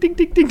 ding ding ding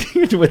ding ding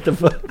ding with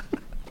the.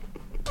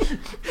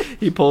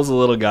 He pulls a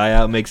little guy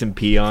out, makes him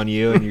pee on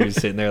you, and you're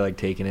just sitting there like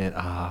taking it.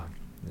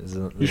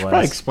 You should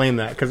probably explain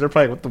that because they're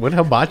probably what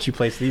hibachi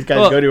place do these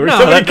guys go to where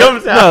somebody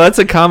comes out? No, that's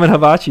a common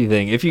hibachi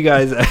thing. If you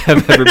guys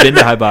have ever been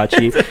to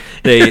hibachi,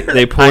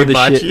 they pour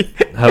the shit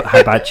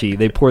hibachi.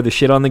 They pour the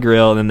shit on the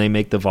grill and then they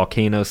make the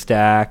volcano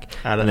stack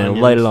and then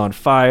light it on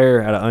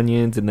fire out of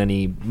onions and then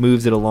he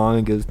moves it along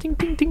and goes ting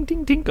ting ting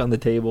ting ting on the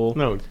table.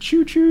 No,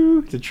 choo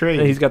choo. It's a train.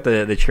 And he's got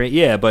the train.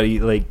 Yeah, but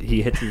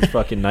he hits his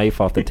fucking knife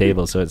off the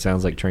table so it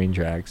sounds like train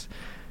tracks.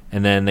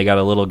 And then they got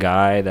a little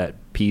guy that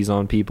pees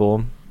on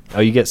people. Oh,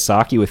 you get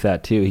sake with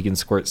that, too. He can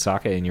squirt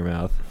sake in your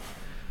mouth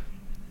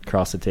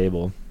across the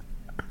table.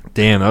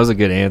 Damn, that was a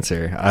good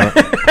answer.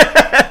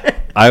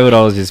 I would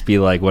always just be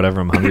like,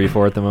 whatever I'm hungry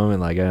for at the moment,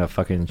 like a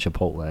fucking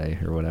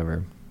Chipotle or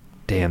whatever.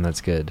 Damn,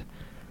 that's good.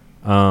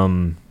 All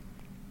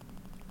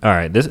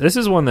right, this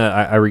is one that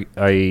I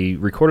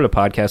recorded a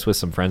podcast with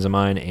some friends of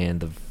mine,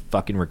 and the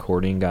fucking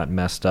recording got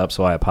messed up,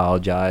 so I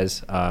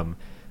apologize. The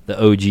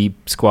OG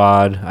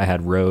squad, I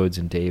had Rhodes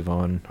and Dave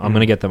on. I'm going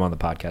to get them on the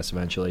podcast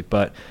eventually,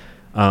 but...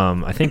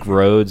 I think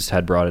Rhodes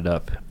had brought it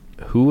up.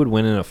 Who would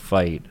win in a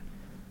fight,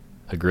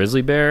 a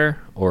grizzly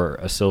bear or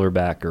a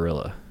silverback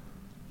gorilla?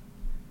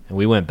 And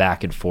we went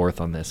back and forth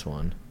on this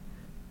one.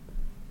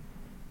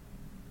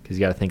 Because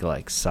you got to think of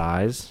like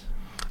size.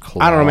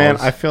 Claws. I don't know, man.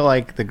 I feel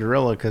like the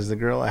gorilla because the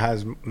gorilla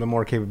has the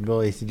more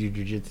capabilities to do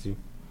jiu-jitsu.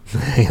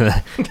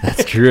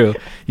 That's true.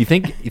 You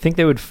think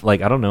they would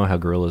like? I don't know how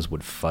gorillas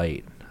would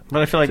fight.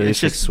 But I feel like so it's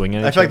just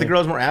swinging. I feel like the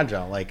gorilla's more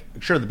agile. Like,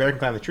 sure, the bear can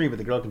climb the tree, but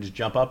the gorilla can just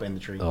jump up in the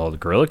tree. Oh, the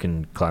gorilla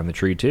can climb the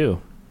tree too.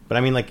 But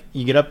I mean, like,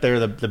 you get up there,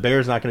 the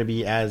bear's not going to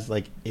be as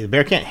like the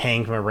bear can't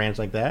hang from a branch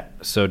like that.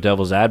 So,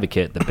 devil's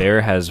advocate, the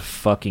bear has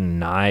fucking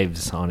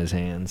knives on his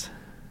hands.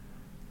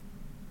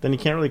 Then he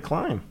can't really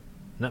climb.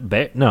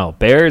 No,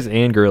 bears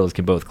and gorillas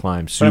can both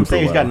climb. Super but I'm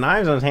saying low. He's got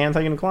knives on his hands. How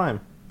are you going to climb?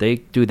 They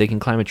can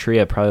climb a tree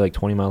at probably like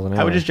 20 miles an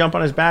hour. I would just jump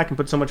on his back and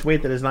put so much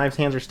weight that his knives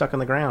hands are stuck on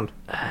the ground.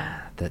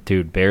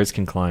 Bears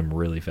can climb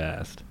really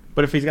fast.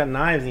 But if he's got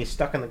knives and he's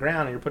stuck on the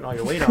ground and you're putting all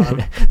your weight on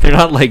him, they're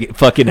not like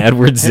fucking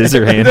Edward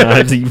Scissorhand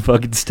knives that you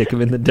fucking stick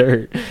them in the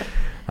dirt.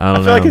 I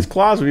feel like his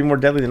claws would be more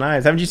deadly than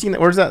knives. Haven't you seen that?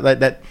 Where's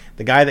that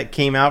the guy that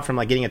came out from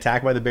like getting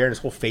attacked by the bear and his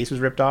whole face was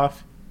ripped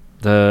off?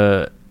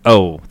 The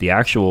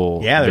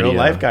actual the real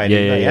life guy.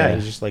 Yeah.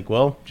 He's just like,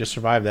 well, just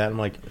survive that. I'm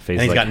like, face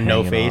and he's like got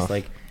no face. Off.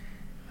 Like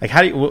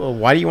how do you?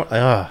 Why do you want?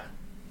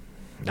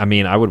 I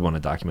mean, I would want to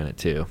document it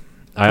too.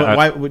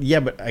 Would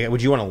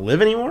you want to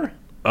live anymore?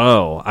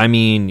 Oh, I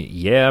mean,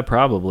 yeah,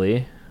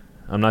 probably.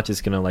 I'm not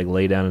just gonna like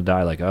lay down and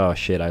die. Like, oh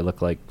shit, I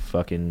look like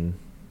fucking.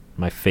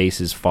 My face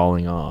is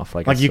falling off.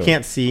 Like you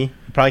can't see.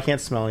 You probably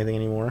can't smell anything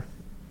anymore.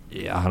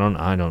 Yeah,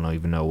 I don't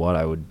even know what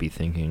I would be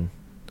thinking.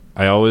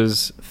 I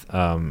always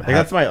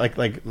that's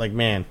my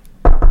man,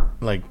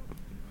 like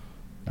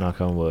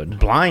knock on wood.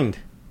 Blind,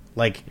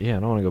 like yeah, I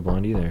don't want to go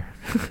blind either.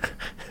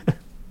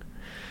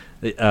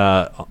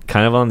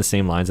 Kind of on the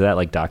same lines of that,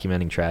 like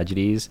documenting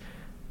tragedies.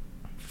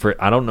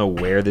 I don't know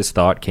where this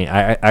thought came.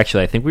 I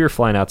think we were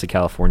flying out to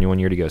California one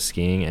year to go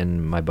skiing,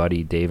 and my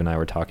buddy Dave and I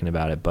were talking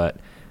about it. But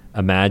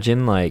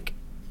imagine like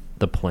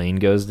the plane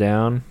goes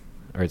down,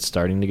 or it's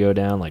starting to go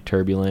down, like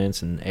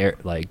turbulence and air,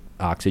 like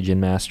oxygen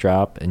mass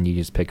drop, and you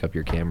just pick up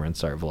your camera and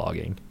start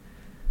vlogging.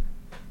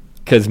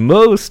 Because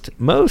most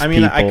I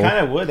mean, people, I kind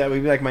of would. That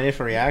would be like my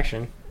initial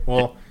reaction.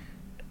 Well,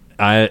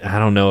 I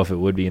don't know if it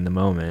would be in the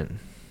moment.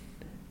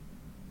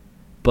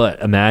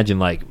 But imagine,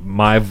 like,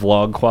 my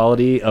vlog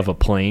quality of a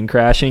plane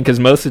crashing, because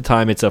most of the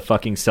time it's a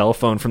fucking cell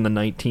phone from the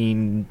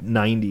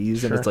 1990s,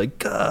 sure. And it's like,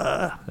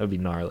 that would be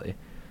gnarly.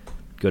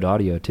 Good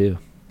audio, too.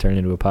 Turn it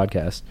into a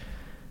podcast.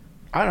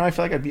 I don't know. I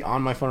feel like I'd be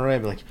on my phone already.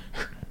 I'd be like...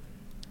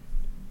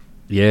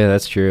 Yeah,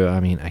 that's true. I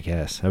mean, I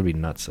guess. That would be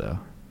nuts, though.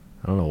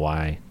 I don't know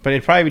why. But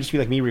it'd probably just be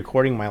like me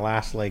recording my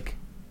last, like...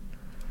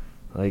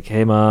 Like,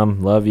 hey,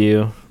 Mom, love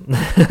you.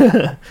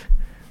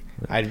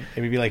 It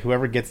would be like,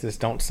 whoever gets this,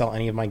 don't sell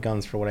any of my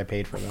guns for what I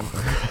paid for them.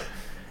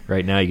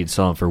 Right now, you could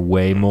sell them for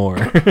way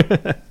more.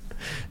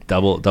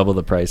 double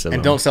the price of them.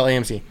 And don't sell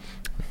AMC.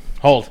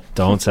 Hold.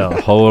 Don't sell.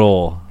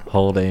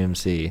 Hold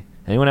AMC.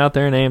 Anyone out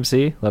there in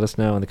AMC? Let us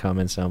know in the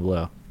comments down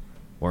below.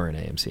 We're in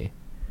AMC.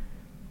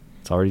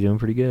 It's already doing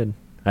pretty good.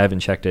 I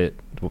haven't checked it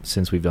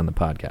since we've done the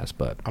podcast,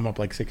 but... I'm up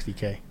like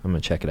 60K. I'm going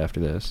to check it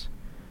after this.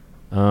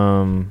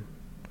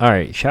 All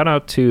right, shout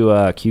out to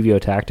QVO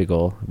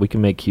Tactical. We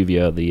can make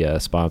QVO the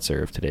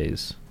sponsor of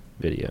today's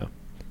video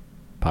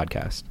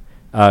podcast.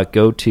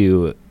 Go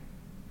to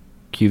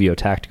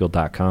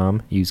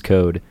QVOtactical.com. Use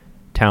code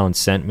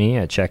TALONSENTME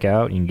at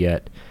checkout. You can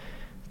get,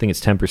 I think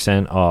it's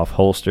 10% off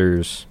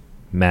holsters,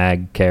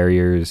 mag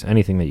carriers,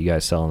 anything that you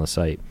guys sell on the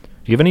site.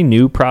 Do you have any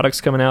new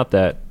products coming out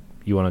that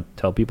you want to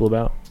tell people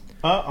about?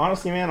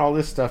 Honestly, man, all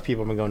this stuff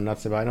people have been going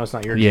nuts about. I know it's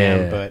not your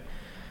jam, but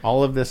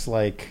all of this,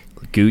 like...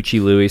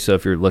 Gucci Louis. So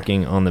if you're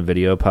looking on the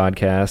video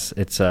podcast,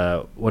 it's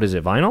what is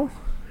it, vinyl?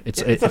 It's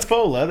a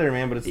faux leather,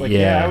 man, but it's like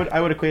I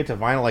would equate it to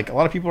vinyl. Like a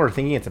lot of people are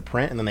thinking it's a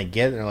print, and then they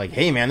get it and they're like,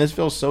 hey man, this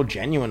feels so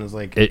genuine. It's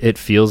like it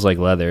feels like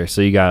leather.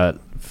 So you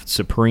got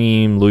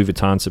Supreme, Louis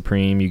Vuitton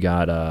Supreme, you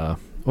got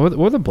what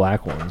are the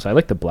black ones? I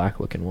like the black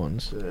looking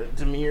ones.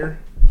 Demir.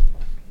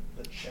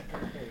 The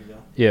checker. There you go.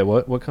 Yeah,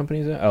 what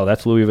company is that? Oh,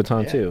 that's Louis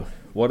Vuitton too.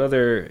 What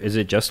other, is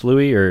it just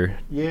Louis, or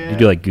you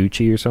do like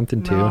Gucci or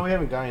something too? No, we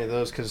haven't got any of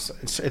those because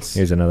it's...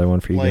 Here's another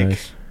one for you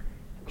guys.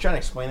 I'm trying to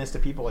explain this to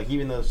people, like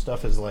even though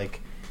stuff is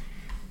like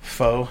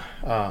faux,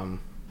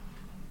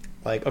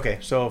 like, okay,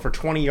 so for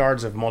 20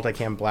 yards of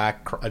multicam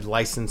black, a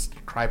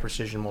licensed Cry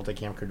Precision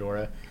multicam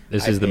Cordura.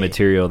 This is the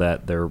material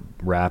that they're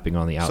wrapping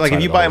on the outside. So like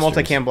if you buy a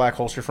multicam black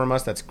holster from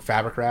us that's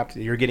fabric wrapped,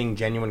 you're getting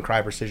genuine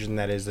Cry Precision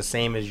that is the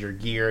same as your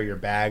gear, your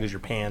bags, your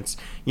pants,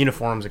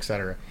 uniforms,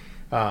 etc.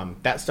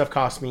 That stuff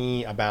cost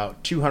me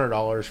about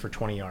 $200 for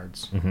 20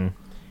 yards. Mm-hmm.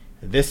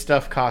 This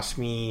stuff cost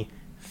me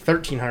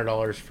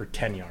 $1,300 for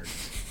 10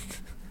 yards.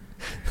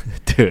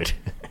 Dude.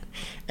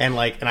 And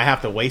I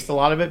have to waste a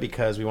lot of it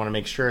because we want to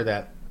make sure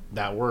that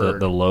word...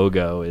 The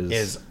logo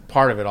is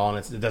part of it all,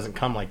 and it doesn't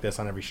come like this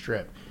on every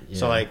strip. Yeah.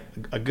 So like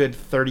a good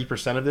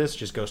 30% of this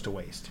just goes to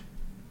waste.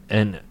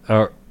 And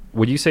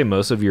would you say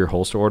most of your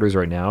holster orders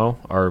right now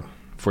are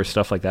for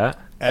stuff like that?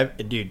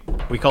 Dude,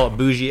 we call it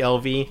bougie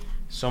LV.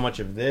 So much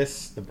of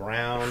this, the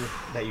brown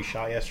that you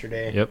shot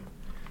yesterday. Yep.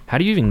 How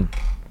do you even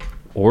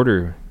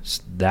order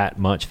that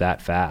much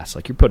that fast?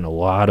 Like, you're putting a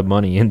lot of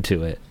money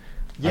into it.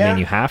 Yeah, I mean,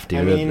 you have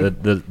to.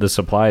 The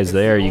supply is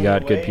there. You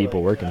got good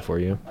people working for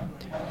you.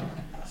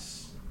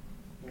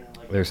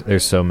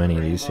 There's so many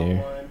of these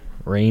here.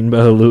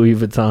 Rainbow Louis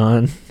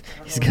Vuitton.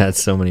 He's got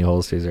so many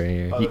holsters right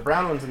here. The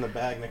brown one's in the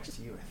bag next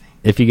to you, I think.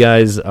 If you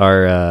guys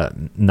are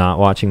not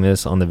watching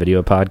this on the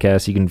video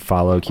podcast, you can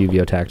follow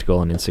QVO Tactical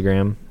on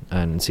Instagram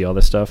and see all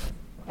this stuff.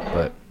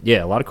 But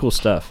yeah, a lot of cool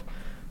stuff.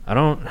 I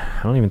don't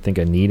even think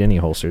I need any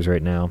holsters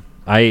right now.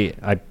 I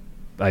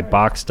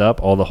boxed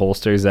up all the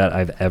holsters that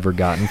I've ever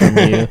gotten from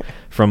you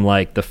from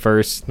like the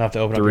first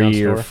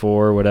 3 or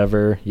 4,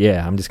 whatever.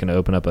 Yeah, I'm just gonna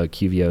open up a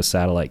QVO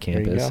satellite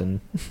campus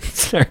and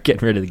start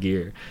getting rid of the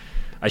gear.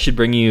 I should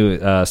bring you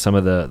some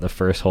of the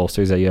first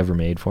holsters that you ever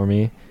made for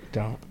me.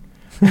 Don't.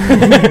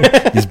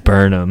 Just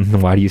burn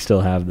them. Why do you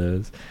still have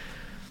those?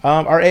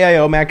 Our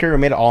AIO mag carrier,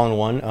 we made it all in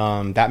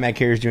one. That mag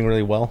carrier is doing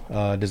really well.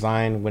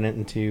 Design went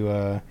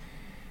into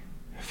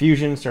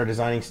Fusion, started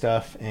designing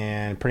stuff,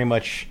 and pretty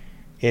much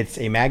it's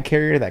a mag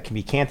carrier that can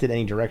be canted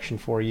any direction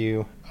for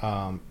you,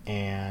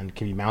 and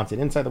can be mounted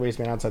inside the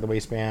waistband, outside the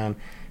waistband,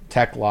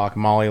 tech lock,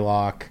 molly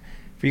lock.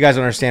 For you guys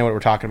to understand what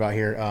we're talking about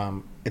here,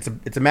 it's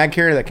a mag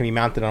carrier that can be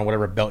mounted on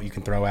whatever belt you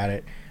can throw at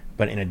it.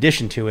 But in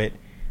addition to it,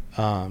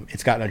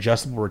 it's got an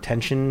adjustable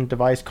retention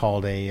device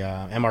called a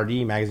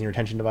MRD, magazine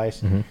retention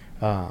device.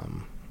 Mm-hmm.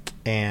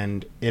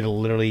 And it'll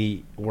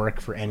literally work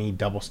for any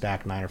double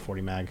stack 9 or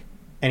 40 mag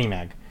Any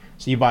mag.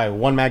 So you buy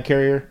one mag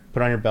carrier,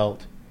 put it on your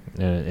belt.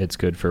 And it's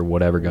good for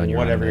whatever gun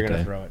you're going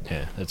to throw it.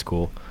 Yeah, that's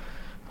cool.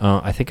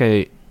 I think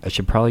I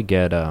should probably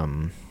get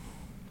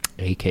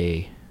AK,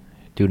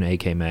 do an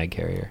AK mag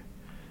carrier.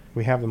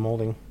 We have the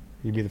molding.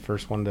 You'd be the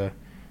first one to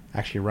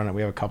actually run it.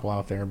 We have a couple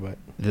out there, but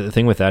the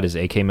thing with that is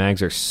AK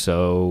mags are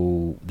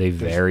they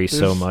vary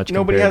so much.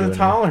 Nobody has a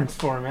tolerance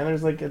for them, man.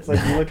 It's like you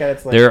look at it,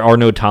 it's like there are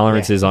no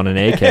tolerances on an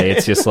AK.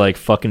 It's just like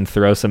fucking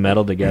throw some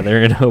metal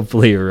together and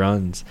hopefully it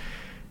runs.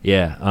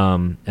 Yeah.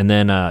 And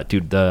then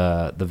dude,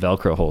 the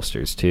Velcro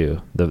holsters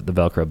too, the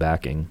Velcro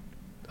backing.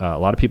 A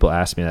lot of people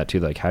ask me that too,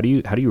 like how do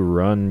you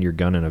run your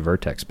gun in a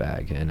Vertex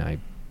bag? And I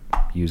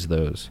use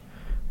those,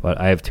 but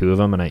I have 2 of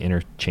them and I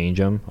interchange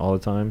them all the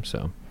time.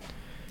 So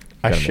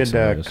I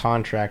should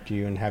contract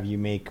you and have you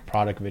make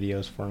product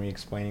videos for me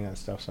explaining that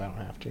stuff, so I don't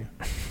have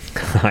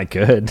to. I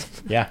could.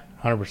 Yeah,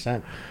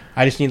 100%.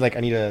 I just need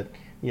a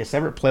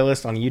separate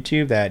playlist on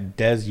YouTube that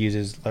Des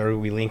uses, or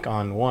we link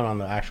on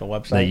the actual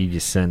website. That you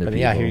just send it. But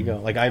yeah, here you go.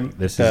 Like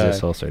this is this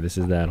holster. This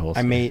is that holster.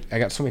 I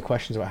got so many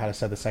questions about how to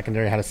set the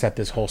secondary, how to set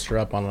this holster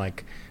up on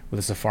with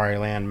a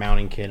Safariland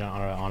mounting kit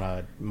on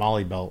a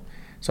Molly belt.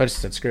 So I just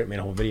said screw it, made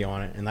a whole video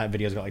on it, and that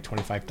video's got like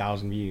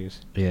 25,000 views.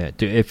 Yeah,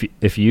 dude,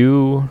 if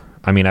you,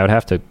 I mean, I would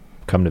have to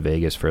come to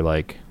Vegas for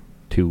like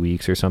 2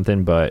 weeks or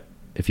something, but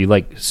if you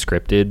like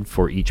scripted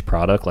for each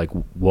product, like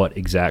what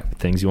exact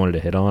things you wanted to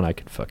hit on, I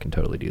could fucking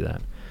totally do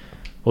that.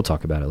 We'll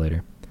talk about it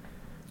later.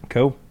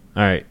 Cool.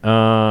 All right.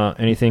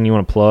 Anything you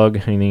want to plug?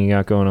 Anything you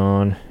got going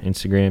on?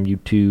 Instagram,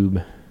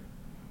 YouTube,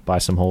 buy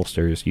some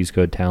holsters. Use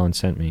code Talon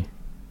sent me.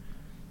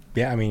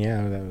 Yeah, I mean,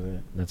 yeah, that was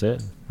it. That's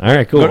it. All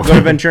right, cool. Go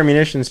to Ventura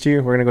Munitions, too.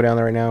 We're going to go down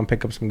there right now and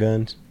pick up some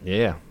guns.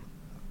 Yeah.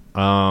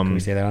 Can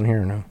we say that on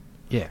here or no?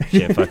 Yeah,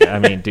 fuck it. I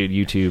mean, dude,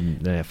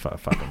 YouTube,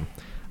 fuck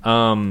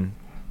them.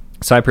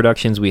 Side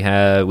Productions, we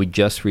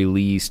just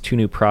released 2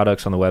 new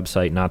products on the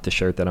website, not the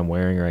shirt that I'm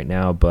wearing right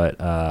now,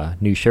 but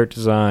new shirt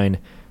design,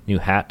 new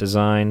hat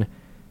design,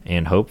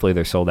 and hopefully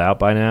they're sold out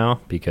by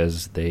now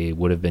because they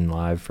would have been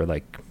live for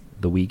like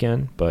the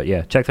weekend. But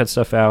yeah, check that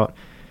stuff out.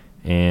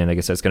 And I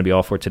guess that's going to be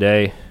all for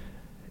today.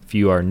 If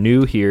you are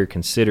new here,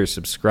 consider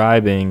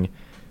subscribing.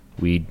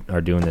 We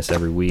are doing this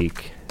every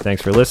week.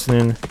 Thanks for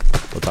listening.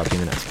 We'll talk to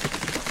you in the next one.